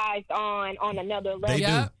fetishized on another level. They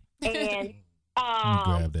do.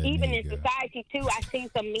 And even in society too, I've seen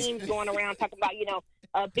some memes going around talking about, you know,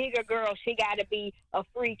 a bigger girl, she got to be a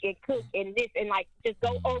freak and cook and this and like just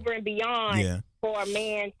go over and beyond for a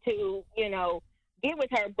man to, you know, get with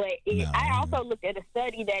her. But I also looked at a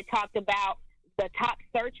study that talked about the top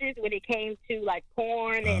searches when it came to like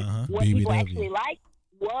porn and what BBW. people actually like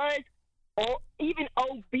was even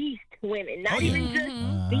obese women, not even just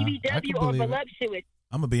BBW or voluptuous.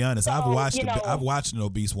 I'm gonna be honest. So, I've watched an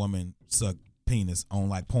obese woman suck penis on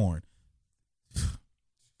like porn.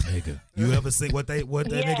 Nigga. You ever see what that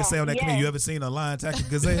nigga say on that comedian? You ever seen a lion attack a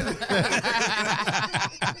gazelle?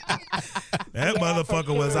 That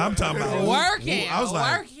motherfucker was, I'm talking about working. I was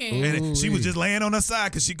like, and she was just laying on her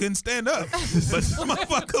side because she couldn't stand up. But this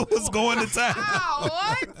motherfucker was going to town.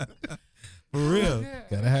 What? For real.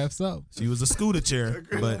 Gotta have something. She was a scooter chair,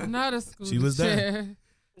 but Not a scooter she was chair.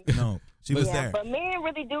 there. No, she was there. But men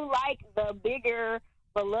really do like the bigger,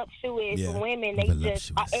 voluptuous women. They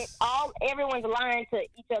everyone's lying to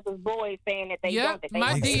each other's boys saying that they don't. That they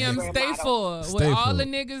my want DMs Instagram stay model. full with Stay all full. the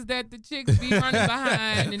niggas that the chicks be running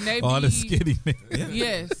behind, and they All be the skinny niggas.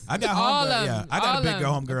 yes. I got all homegirl. of Yeah, them, I got all a big of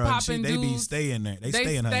girl them. homegirl. And they be Dudes, stay in there. They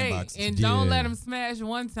stay in her inbox. and don't Yeah. let them smash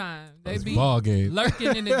one time. They It's be ball game.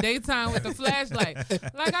 lurking in the daytime with the flashlight.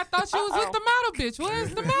 Like I thought you was with the model bitch.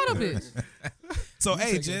 Where's the model bitch? So,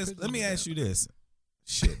 hey, Jess, let me ask you this.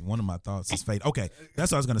 Shit, one of my thoughts is fate. Okay,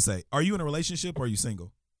 that's what I was gonna say. Are you in a relationship or are you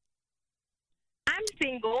single? I'm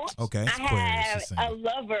single. Okay. I have a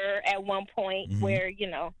lover at one point where, you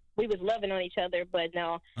know, we was loving on each other. But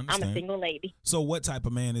no, I'm a Understand. single lady. So what type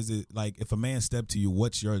of man is it? Like, if a man stepped to you,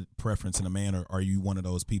 what's your preference in a man? Or are you one of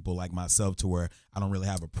those people like myself to where I don't really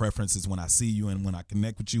have a preference? It's when I see you and when I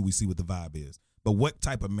connect with you, we see what the vibe is. But what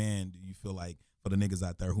type of man do you feel like, for the niggas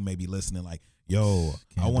out there who may be listening, like, yo,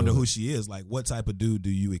 I Can't wonder do who it. she is. Like, what type of dude do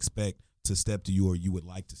you expect to step to you, or you would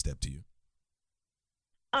like to step to you?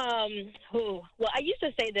 Well, I used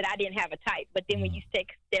to say that I didn't have a type, but then when you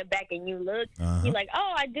step back and you look, you're like,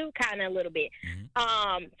 oh, I do kind of a little bit.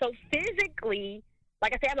 So physically,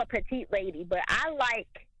 like I said, I'm a petite lady, but I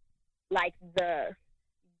like the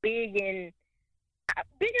big and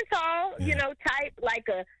tall, you know, type, like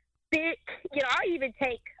a thick, you know, I'll even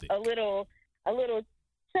take a little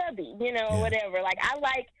chubby, you know, whatever. Like, I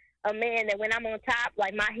like a man that when I'm on top,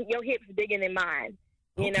 like your hips bigger than mine,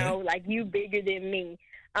 you know, like you bigger than me.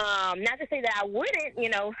 Not to say that I wouldn't, you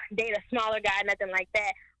know, date a smaller guy, nothing like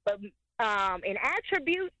that, but an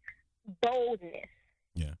attribute, boldness.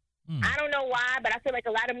 Yeah. I don't know why, but I feel like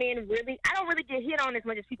a lot of men I don't really get hit on as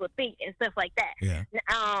much as people think and stuff like that. Yeah.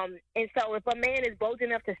 And so if a man is bold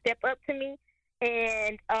enough to step up to me,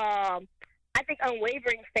 and I think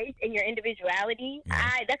unwavering faith in your individuality,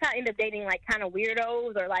 that's how I end up dating like kind of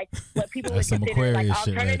weirdos or like what people would That's some consider like Aquarius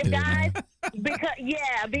shit right alternative there, guys. man.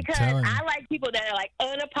 Because telling you. I like people that are like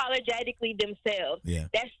unapologetically themselves. Yeah.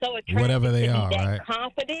 That's so attractive Whatever they to me. are, That right?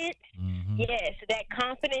 confidence. Yes, that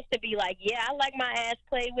confidence to be like, yeah, I like my ass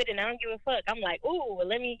played with, and I don't give a fuck. I'm like, ooh, well,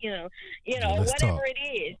 let me, you know, let's whatever talk. it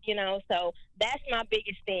is, you know. So that's my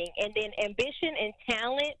biggest thing. And then ambition and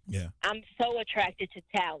talent. Yeah. I'm so attracted to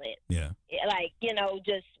talent. Yeah. Like, you know,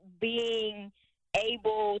 just being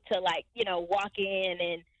able to, like, you know, walk in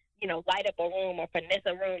and, you know, light up a room or finesse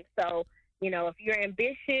a room. So, you know, if you're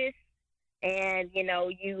ambitious and, you know,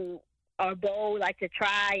 you are bold, like to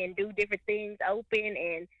try and do different things, open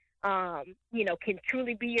and, you know, can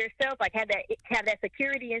truly be yourself, like have that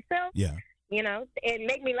security in self, you know, and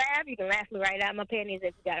make me laugh. You can laugh me right out of my panties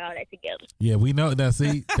if you got all that together. Yeah, we know that.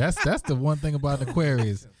 See, that's the one thing about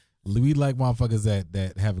Aquarius. We like motherfuckers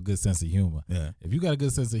that have a good sense of humor. Yeah. If you got a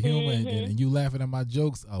good sense of humor and you laughing at my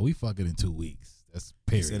jokes, oh, we fucking in 2 weeks. That's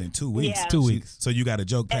He period. said in 2 weeks. Yeah. 2 weeks. So you got a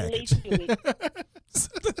joke At package. least 2 weeks.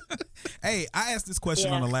 Hey, I asked this question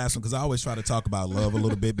Yeah. on the last one because I always try to talk about love a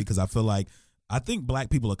little bit because I think black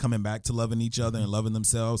people are coming back to loving each other and loving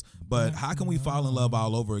themselves. But how can we fall in love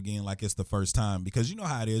all over again like it's the first time? Because you know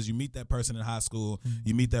how it is. You meet that person in high school,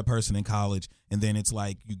 you meet that person in college, and then it's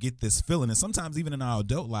like you get this feeling. And sometimes even in our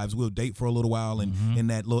adult lives, we'll date for a little while, and in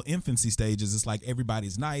that little infancy stages, it's like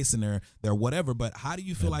everybody's nice and they're whatever. But how do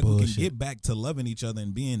you feel like we bullshit. can get back to loving each other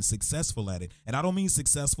and being successful at it? And I don't mean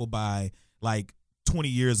successful by like 20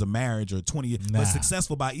 years of marriage or 20 years, Nah. but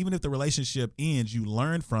successful by even if the relationship ends, you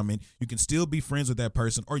learn from it. You can still be friends with that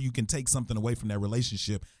person, or you can take something away from that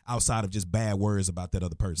relationship outside of just bad words about that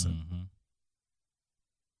other person.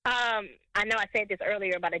 I know I said this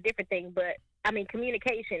earlier about a different thing, but I mean,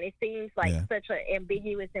 communication, it seems like such an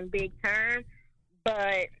ambiguous and big term, but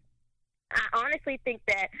I honestly think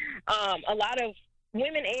that a lot of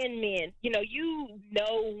women and men, you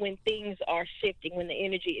know when things are shifting, when the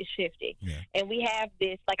energy is shifting. Yeah. And we have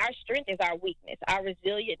this, like, our strength is our weakness. Our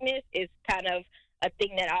resilientness is kind of a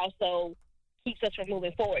thing that also keeps us from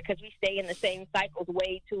moving forward because we stay in the same cycles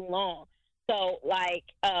way too long. So, like,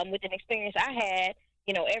 with an experience I had,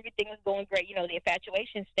 you know, everything was going great, you know, the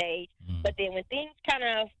infatuation stage. But then when things kind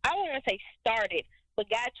of, I don't want to say started, but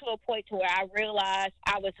got to a point to where I realized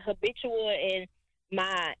I was habitual in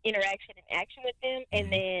my interaction and action with them,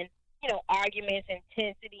 and then, you know, arguments,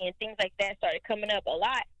 intensity, and things like that started coming up a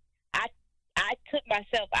lot. I took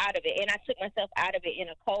myself out of it, and I took myself out of it in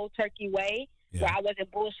a cold turkey way where I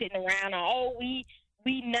wasn't bullshitting around on, oh, we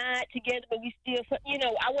not together, but we still, you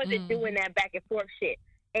know, I wasn't doing that back and forth shit.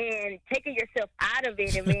 And taking yourself out of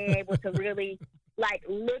it and being able to really, like,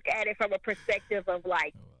 look at it from a perspective of,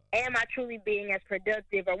 like, am I truly being as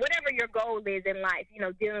productive or whatever your goal is in life, you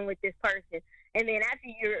know, dealing with this person. And then after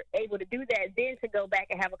you're able to do that, then to go back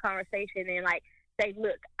and have a conversation and, like, say,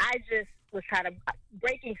 look, I just was trying to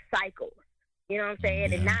breaking cycles, you know what I'm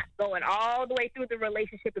saying, and not going all the way through the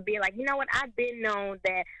relationship and being like, you know what, I've been known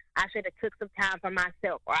that I should have took some time for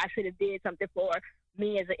myself, or I should have did something for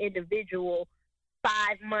me as an individual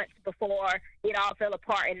 5 months before it all fell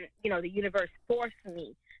apart and, you know, the universe forced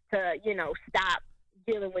me to, you know, stop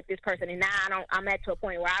dealing with this person. And now I'm at to a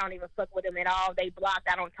point where I don't even fuck with them at all. They blocked.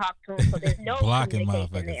 I don't talk to them. So there's no Blocking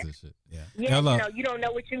communication there. motherfuckers and shit. Yeah. Yeah, Hello. you know, you don't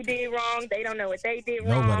know what you did wrong. They don't know what they did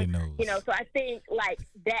wrong. Nobody knows. You know, so I think, like,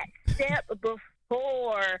 that step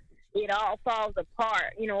before it all falls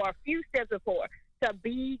apart, you know, or a few steps before, to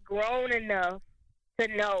be grown enough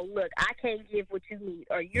to know, look, I can't give what you need,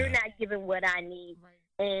 or you're not giving what I need.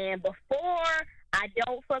 Right. And before I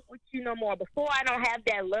don't fuck with you no more, before I don't have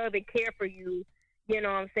that love and care for you, you know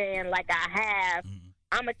what I'm saying, like I have,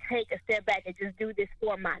 I'm going to take a step back and just do this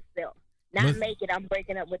for myself. Not make it I'm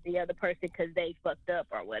breaking up with the other person because they fucked up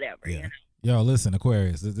or whatever. Yeah. You know? Yo, listen,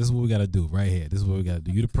 Aquarius, this is what we got to do right here. This is what we got to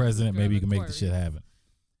do. You the president, maybe you can make the shit happen.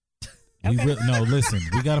 No, listen,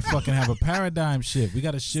 we got to fucking have a paradigm shift. We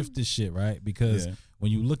got to shift this shit, right? Because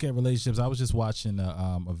when you look at relationships, I was just watching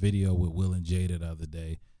a video with Will and Jada the other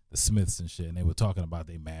day, the Smiths and shit, and they were talking about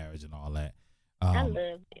their marriage and all that. I love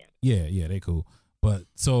them. Yeah, they cool. But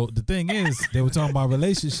so the thing is, they were talking about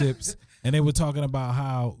relationships, and they were talking about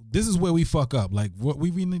how this is where we fuck up. Like what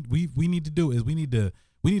we need to do is we need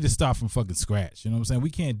to start from fucking scratch. You know what I'm saying?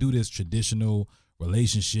 We can't do this traditional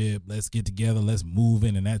relationship. Let's get together. Let's move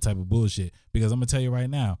in and that type of bullshit. Because I'm gonna tell you right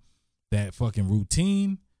now, that fucking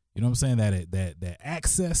routine. You know what I'm saying? That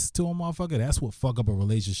access to a motherfucker. That's what fuck up a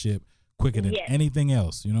relationship quicker than anything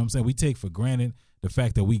else. You know what I'm saying? We take for granted the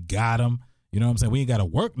fact that we got them. You know what I'm saying? We ain't got to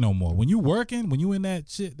work no more. When you working, when you in that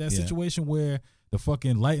situation where the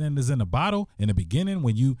fucking lightning is in the bottle in the beginning,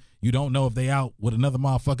 when you don't know if they out with another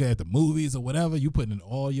motherfucker at the movies or whatever, you putting in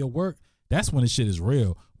all your work, that's when the shit is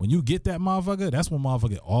real. When you get that motherfucker, that's when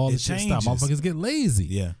all the shit stop. Motherfuckers get lazy.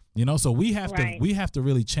 Yeah. You know, so we have to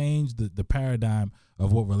really change the paradigm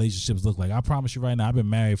of what relationships look like. I promise you right now, I've been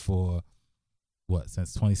married for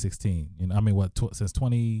since 2016. You know, since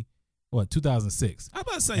 2006. I'm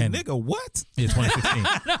about to say, nigga, what? Yeah, 2016.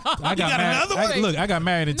 I got married. I got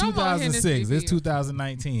married in 2006. It's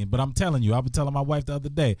 2019. But I'm telling you, I was telling my wife the other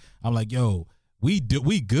day, I'm like, yo, we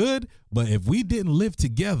good, but if we didn't live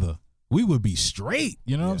together, we would be straight.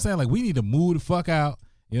 You know what I'm saying? Like, we need to move the fuck out.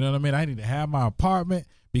 You know what I mean? I need to have my apartment,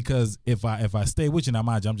 because if I stay with you, now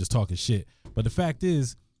mind you, I'm just talking shit. But the fact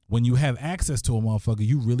is, when you have access to a motherfucker,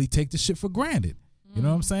 you really take the shit for granted. You know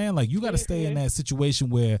what I'm saying? Like, you got to stay in that situation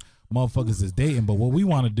where motherfuckers is dating. But what we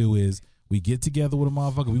want to do is we get together with a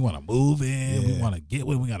motherfucker. We want to move in. We want to get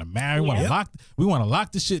with. We got to marry. We want to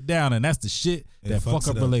lock the shit down, and that's the shit that fuck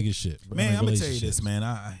up relationship. Man, I'm gonna tell you this, man.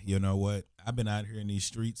 You know what? I've been out here in these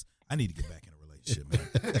streets. I need to get back in a relationship,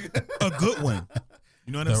 man. A good one.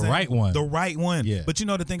 You know what I'm saying? The right one. The right one. Yeah. But you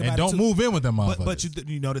know the thing about it, don't move in with them motherfuckers. But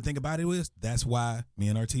you know the thing about it is, that's why me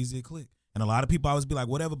and Artesia click. And a lot of people always be like,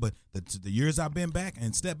 whatever, but the years I've been back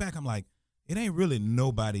and step back, I'm like, it ain't really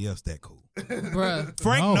nobody else that cool. Bruh.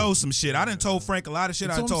 Frank knows some shit. I done told Frank a lot of shit.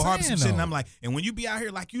 I done told Harvey some shit. And I'm like, and when you be out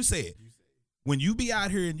here, like you said, when you be out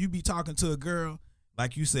here and you be talking to a girl,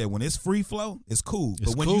 like you said, when it's free flow, it's cool.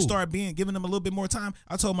 But when you start giving them a little bit more time,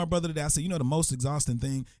 I told my brother today, I said, you know, the most exhausting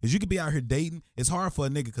thing is you could be out here dating. It's hard for a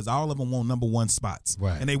nigga because all of them want number one spots.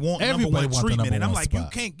 Right. And they want Everybody number one treatment. And I'm like, spot. you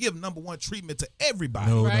can't give number one treatment to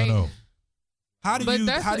everybody. No. How do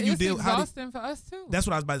you deal? Exhausting for us too. That's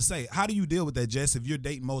what I was about to say. How do you deal with that, Jess? If you're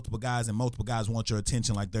dating multiple guys and multiple guys want your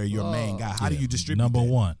attention like they're your main guy, how do you distribute number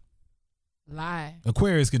that? one? Lie.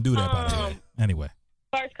 Aquarius can do that, by the way. Anyway.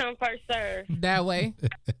 First come, first serve. That way.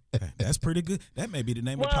 That's pretty good. That may be the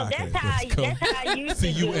name of the podcast. That's how I used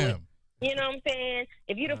to do it. CUM. You know what I'm saying?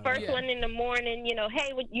 If you're the first one in the morning, you know,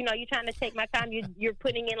 hey, you're trying to take my time. You're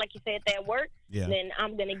putting in, like you said, that work. Yeah. Then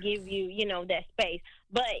I'm gonna give you, you know, that space.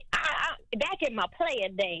 But I back in my player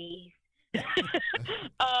days,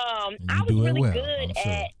 I was really good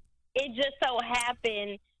at. It just so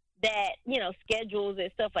happened that, you know, schedules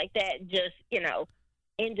and stuff like that just, you know,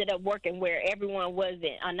 ended up working where everyone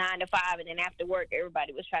wasn't a 9 to 5, and then after work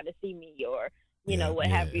everybody was trying to see me or. You know, what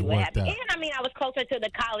have you. And I mean, I was closer to the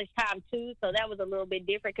college time, too, so that was a little bit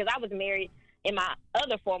different because I was married in my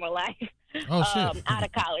other former life out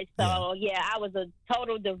of college. So, I was a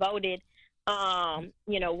total devoted,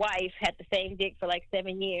 you know, wife, had the same dick for like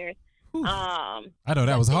 7 years. I know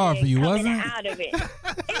that was hard for you, wasn't it? Out of it. It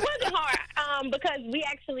wasn't hard because we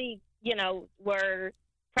actually, you know,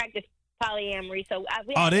 practiced polyamory. So I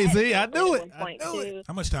knew it.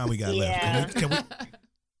 How much time we got left? Can we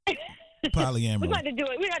polyamory. We're going to do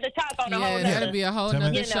it. We're going to talk on a whole nother. That'll be a whole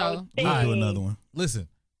nother show. We'll do another one. Listen,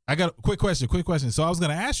 I got a quick question. So I was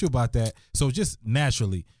going to ask you about that. So just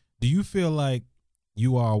naturally, do you feel like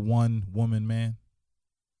you are a one-woman man?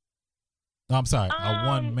 No, I'm sorry, a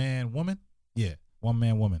one-man woman? Yeah,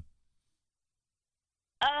 one-man woman.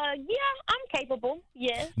 Yeah, I'm capable.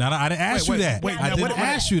 Yes. No, I didn't ask you that. I didn't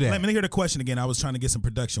ask you that. Let me hear the question again. I was trying to get some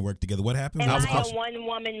production work together. What happened? Am I a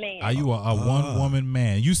one-woman man? Are you a one-woman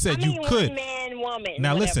man? You said you could. One-man woman.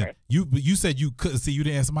 Now whatever. listen, you said you could. See, you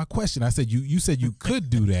didn't answer my question. I said you said you could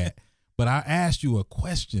do that, but I asked you a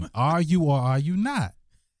question. Are you or are you not?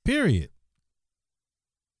 Period.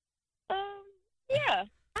 Yeah,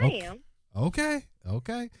 I am. Okay.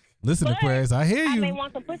 Listen, But Aquarius, I hear I you. may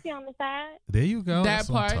want some pussy on the side. There you go. That That's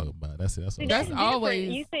what I'm part. talking about. That's it. That's See, what That's I'm different.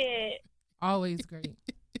 always- You said, Always great.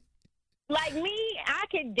 like me, I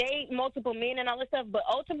could date multiple men and all this stuff, but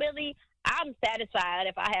ultimately, I'm satisfied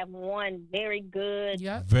if I have one very good,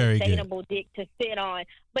 Yep. very good. sustainable dick to sit on.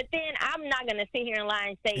 But then I'm not going to sit here and lie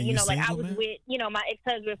and say, And you you know, like I single, was man? with, you know, my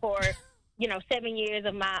ex-husband for, 7 years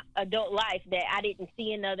of my adult life that I didn't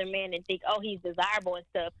see another man and think, oh, he's desirable and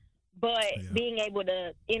stuff. But Yeah. being able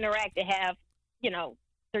to interact and have,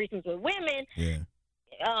 threesomes with women, Yeah.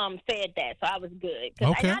 fed that. So I was good.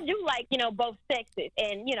 'Cause Okay. and I do like, both sexes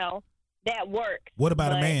and, that works. What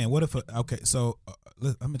about a But- man? What if? Okay, so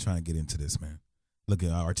I'm trying to get into this, man. Look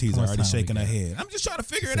at Ortiz How much already time we shaking her got? head. I'm just trying to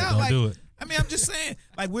figure it Said, out. don't Like, do it. I mean, I'm just saying.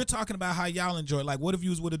 Like, we're talking about how y'all enjoy it. Like, what if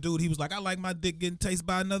you was with a dude? He was like, I like my dick getting tasted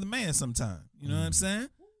by another man sometime. You know what I'm saying?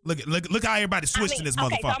 Look how everybody switched in this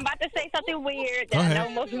okay, motherfucker. so I'm about to say something weird Go that I ahead.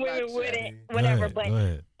 know most women wouldn't, Go whatever, ahead, but go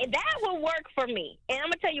ahead. that would work for me. And I'm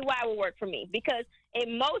going to tell you why it would work for me. Because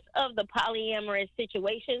in most of the polyamorous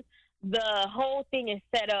situations, the whole thing is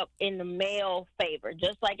set up in the male favor,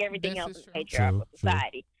 just like everything This else is in true. patriarchal True, true.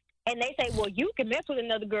 society. And they say, well, you can mess with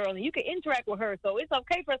another girl and you can interact with her, so it's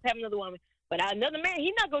okay for us to have another woman. But another man,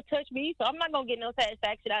 he's not going to touch me, so I'm not going to get no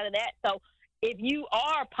satisfaction out of that. So if you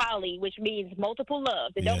are poly, which means multiple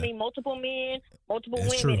loves, it Yeah. don't mean multiple men, multiple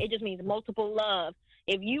That's women. true. It just means multiple loves.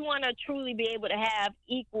 If you want to truly be able to have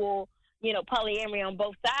equal, polyamory on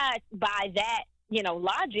both sides, by that,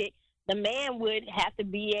 logic, the man would have to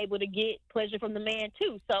be able to get pleasure from the man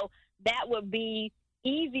too. So that would be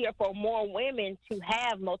easier for more women to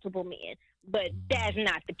have multiple men. But that's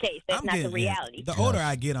not the case. That's not the reality. The older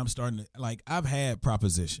I get, I'm starting to I've had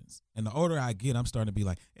propositions, and the older I get, I'm starting to be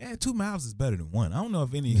like, 2 mouths is better than one. I don't know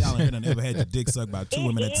if any of y'all have ever had your dick sucked by 2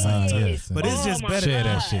 women at the same time, Yes. but it's Oh just my better. Share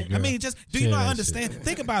that God. shit, girl. I mean, just do you Share not that understand? shit.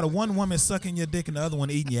 Think about one woman sucking your dick and the other one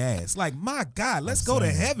eating your ass. Like, my God, let's I'm go to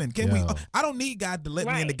saying, heaven. Can we? yo. I don't need God to let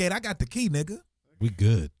me in the Right. gate. I got the key, nigga. We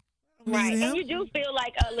good. I don't Right. need him. And you do feel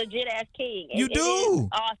like a legit ass king. You It do. is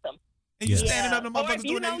awesome. And you Yeah. standing up, the Or motherfuckers if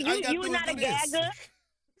doing that. you're not a gagger,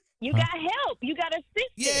 you Huh? got help. You got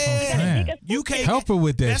assistance. Yeah. You got Man. a You can't Help her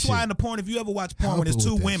with that That's shit. why in the porn, if you ever watch porn when Help it's her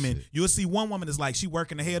 2 with that women, shit. you'll see one woman is like she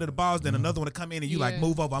working the head of the balls, then another one to come in and you like Yeah.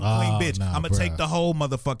 move over. I'm Oh, queen bitch. nah, I'm gonna bruh. take the whole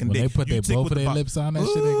motherfucking When dick. they put You their tick both with of the their ball. lips on that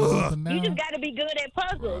shit, they go up and You just down. got to be good at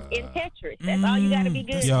puzzles in Tetris. That's all you got to be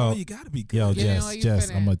good That's at. Yo. all you gotta be good. Yo, Get in Jess, while you Jess,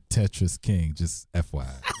 fit I'm in. a Tetris king. Just FYI.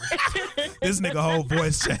 This nigga whole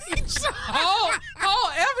voice changed.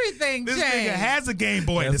 Everything This changed. nigga has a Game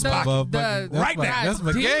Boy in his That's pocket. my motherfucking- Right my- now. That's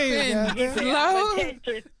my Deep game. in- goddamn. Slow.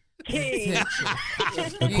 Tetris king.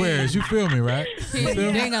 Aquarius, you feel me, right? You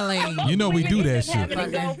feel me? Ding-a-ling. You know we do that Just shit. having to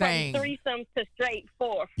go Fucking from thing. threesome to straight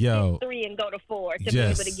 4, Yo. 3 and go to 4 to Jess. be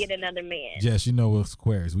able to get another man. Jess, you know what's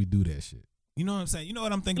Aquarius. We do that shit. You know what I'm saying? You know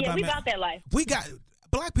what I'm thinking Yeah, about, we man? got that life. We got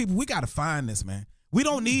black people. We got to find this, man. We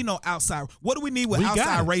don't need no outside. What do we need with We got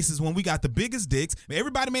outside it. races when we got the biggest dicks?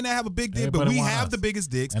 Everybody may not have a big dick, but Everybody we want have us. the biggest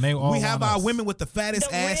dicks. And they all we have want our us. women with the fattest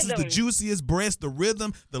The asses, the rhythm. juiciest breasts, the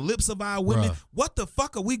rhythm, the lips of our women. Bruh. What the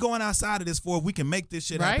fuck are we going outside of this for if we can make this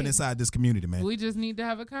shit happen Right. inside this community, man? We just need to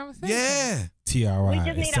have a conversation. Yeah. TRI. We just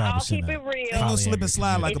need to all establishing keep a it real. Ain't no slip and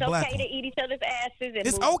slide polyamorous like It's a black okay to one. eat each other's asses. And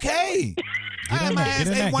It's move okay. Get in that- get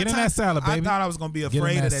in that- One get in time, that salad, baby. I thought I was gonna be Get in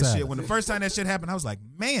afraid that of that shit. salad. When the first time that shit happened, I was like,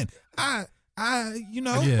 man, you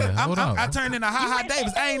know, Yeah, hold on. I turned into Ha Ha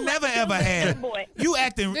Davis. I ain't never ever had. Boy. You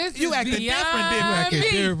acting This different, is different. beyond me.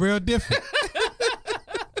 They're real different.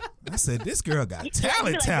 I said, this girl got Be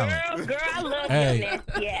talent. like, Girl, I love Hey. your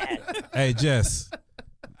nasty ass. Hey, Jess.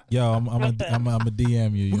 Yo, I'm a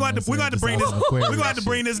DM you. We're going to bring this. We're going to to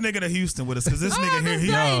bring this nigga to Houston with us because this I nigga here, was he.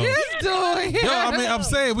 gonna say, Yo. this dude. Yo, I mean, I'm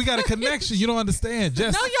saying we got a connection. You don't understand.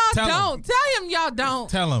 Jess, No, y'all tell don't. Him. Tell him y'all don't.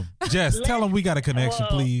 Tell him. Jess, tell him we got a connection,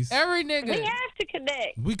 Whoa. please. Every We nigga. have to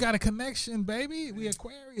connect. We got a connection, baby. We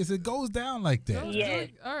Aquarius. It goes down like that. Yeah.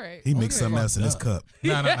 All right. He mixed Okay. something else in his cup.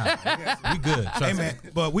 No. We good. Trust Hey me. man,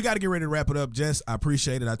 but we got to get ready to wrap it up. Jess, I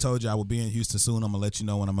appreciate it. I told you I will be in Houston soon. I'm gonna let you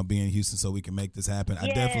know when I'm gonna be in Houston so we can make this happen. I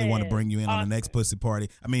definitely want to Yes. bring you in on the next pussy party.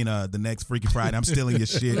 I mean, the next Freaky Friday. I'm stealing your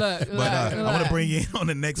shit, Look, but I want look. to bring you in on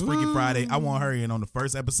the next Freaky Friday. I want her in on the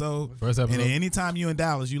first episode. First episode. And anytime you in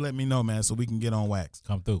Dallas, you let me know, man, so we can get on wax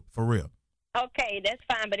Come through. for real. Okay, that's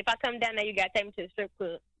fine. But if I come down there, you got to take me to the strip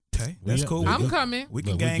club. Okay, that's We- cool. I'm We can- coming. We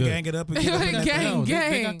can Look, we gang good. it up and get up in that Gang. thing. Yo, they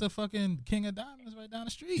gang. got the fucking King of Diamonds right down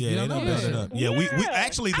the street. Yeah, You they don't done know built that. it up. Yeah, we Yeah.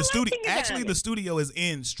 actually I the like studio King of actually the Diamonds. studio is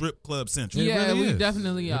in Strip Club Central. It Yeah, really we is.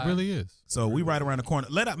 definitely It are. really is. So we right around the corner.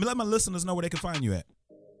 Let my listeners know where they can find you at.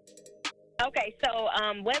 Okay, so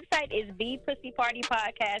website is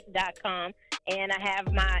thepussypartypodcast.com, and I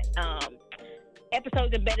have my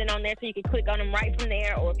episodes embedded on there, so you can click on them right from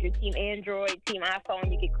there. Or if you're Team Android, Team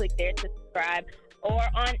iPhone, you can click there to subscribe. Or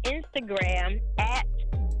on Instagram at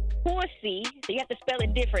Pussy. So you have to spell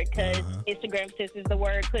it different because Instagram says is the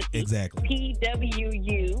word pussy. Exactly.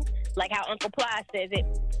 PWU, like how Uncle Ply says it.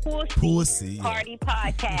 Pussy Party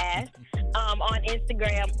Podcast on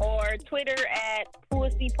Instagram, or Twitter at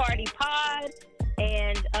Pussy Party Pod.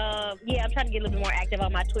 And I'm trying to get a little bit more active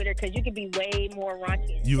on my Twitter because you can be way more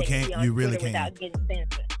raunchy. You really can. Without getting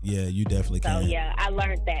censored. Yeah, you definitely can. So yeah, I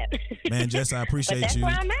learned that. Man, Jess, I appreciate that's you.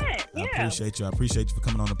 That's where I'm at. Yeah. I appreciate you for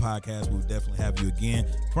coming on the podcast. We'll definitely have you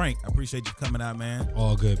again. Frank, I appreciate you coming out, man.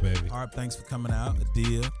 All good, baby. Harp, thanks for coming out.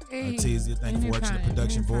 Adia, Hey, Artesia, thank you for working the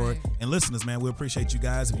production board. anytime. And listeners, man, we appreciate you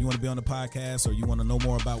guys. If you want to be on the podcast or you want to know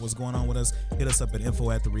more about what's going on with us, hit us up at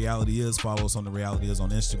info@therealityis. Follow us on The Reality Is on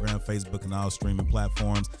Instagram, Facebook, and all streaming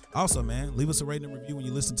platforms. Also, man, leave us a rating and review when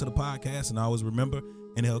you listen to the podcast. And always remember,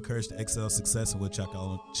 inhale courage to excel success. And we'll check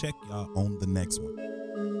y'all on the next one.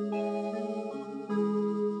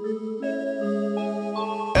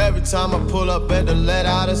 Every time I pull up at the let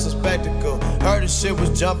out, it's a spectacle. Heard the shit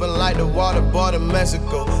was jumping like the water board in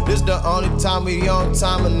Mexico. This the only time we on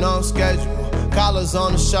time and on schedule. Collars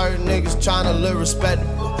on the shirt, niggas tryna look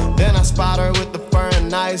respectable. Then I spot her with the fur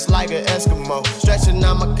and ice like an Eskimo. Stretching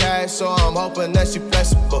out my cash, so I'm hoping that she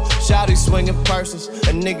flexible. Shawty swinging purses,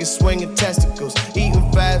 and niggas swinging testicles.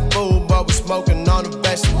 Eating fast food, but we smoking on the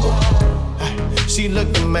vegetable. She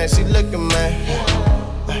looking, man,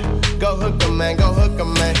 Go hook 'em,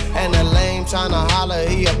 man, And that lame tryna holler,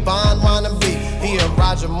 he a Bond wannabe. He a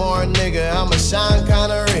Roger Moore nigga, I'm a Sean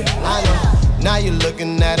Connery. I know, now you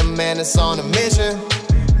looking at a man that's on a mission.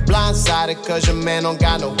 Blindsided cause your man don't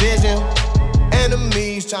got no vision.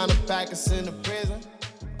 Enemies tryna pack us in the prison.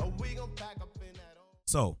 Oh, we gon' pack up in that.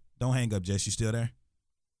 So, don't hang up, Jess. You still there?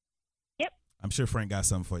 Yep. I'm sure Frank got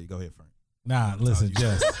something for you. Go ahead, Frank. Nah, listen,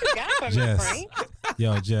 Jess. Jess. Frank.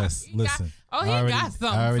 Yo, Jess, listen. He got something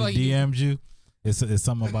I already for you. DM'd you. It's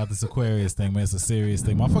something about this Aquarius thing, man. It's a serious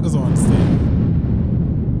thing. Motherfuckers don't understand.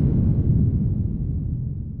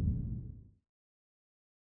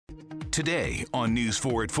 Today on News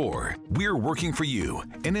 4 at 4, we're working for you.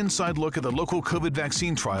 An inside look at the local COVID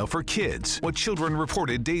vaccine trial for kids, what children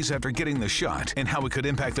reported days after getting the shot, and how it could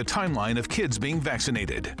impact the timeline of kids being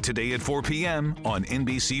vaccinated. Today at 4 p.m. on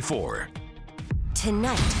NBC4.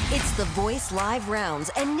 Tonight, it's The Voice Live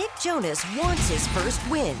rounds, and Nick Jonas wants his first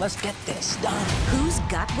win. Let's get this done. Who's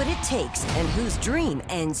got what it takes and whose dream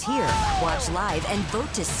ends here? Watch live and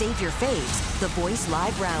vote to save your faves. The Voice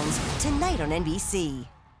Live rounds, tonight on NBC.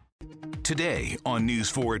 Today on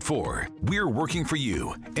News 4 at 4, we're working for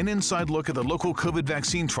you. An inside look at the local COVID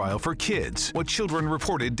vaccine trial for kids, what children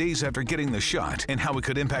reported days after getting the shot, and how it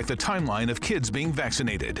could impact the timeline of kids being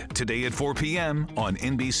vaccinated. Today at 4 p.m. on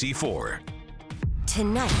NBC4.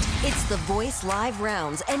 Tonight, it's The Voice Live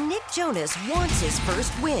rounds, and Nick Jonas wants his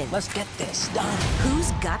first win. Let's get this done.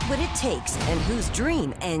 Who's got what it takes and whose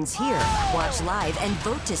dream ends here? Watch live and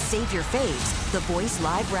vote to save your faves. The Voice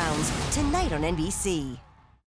Live rounds, tonight on NBC.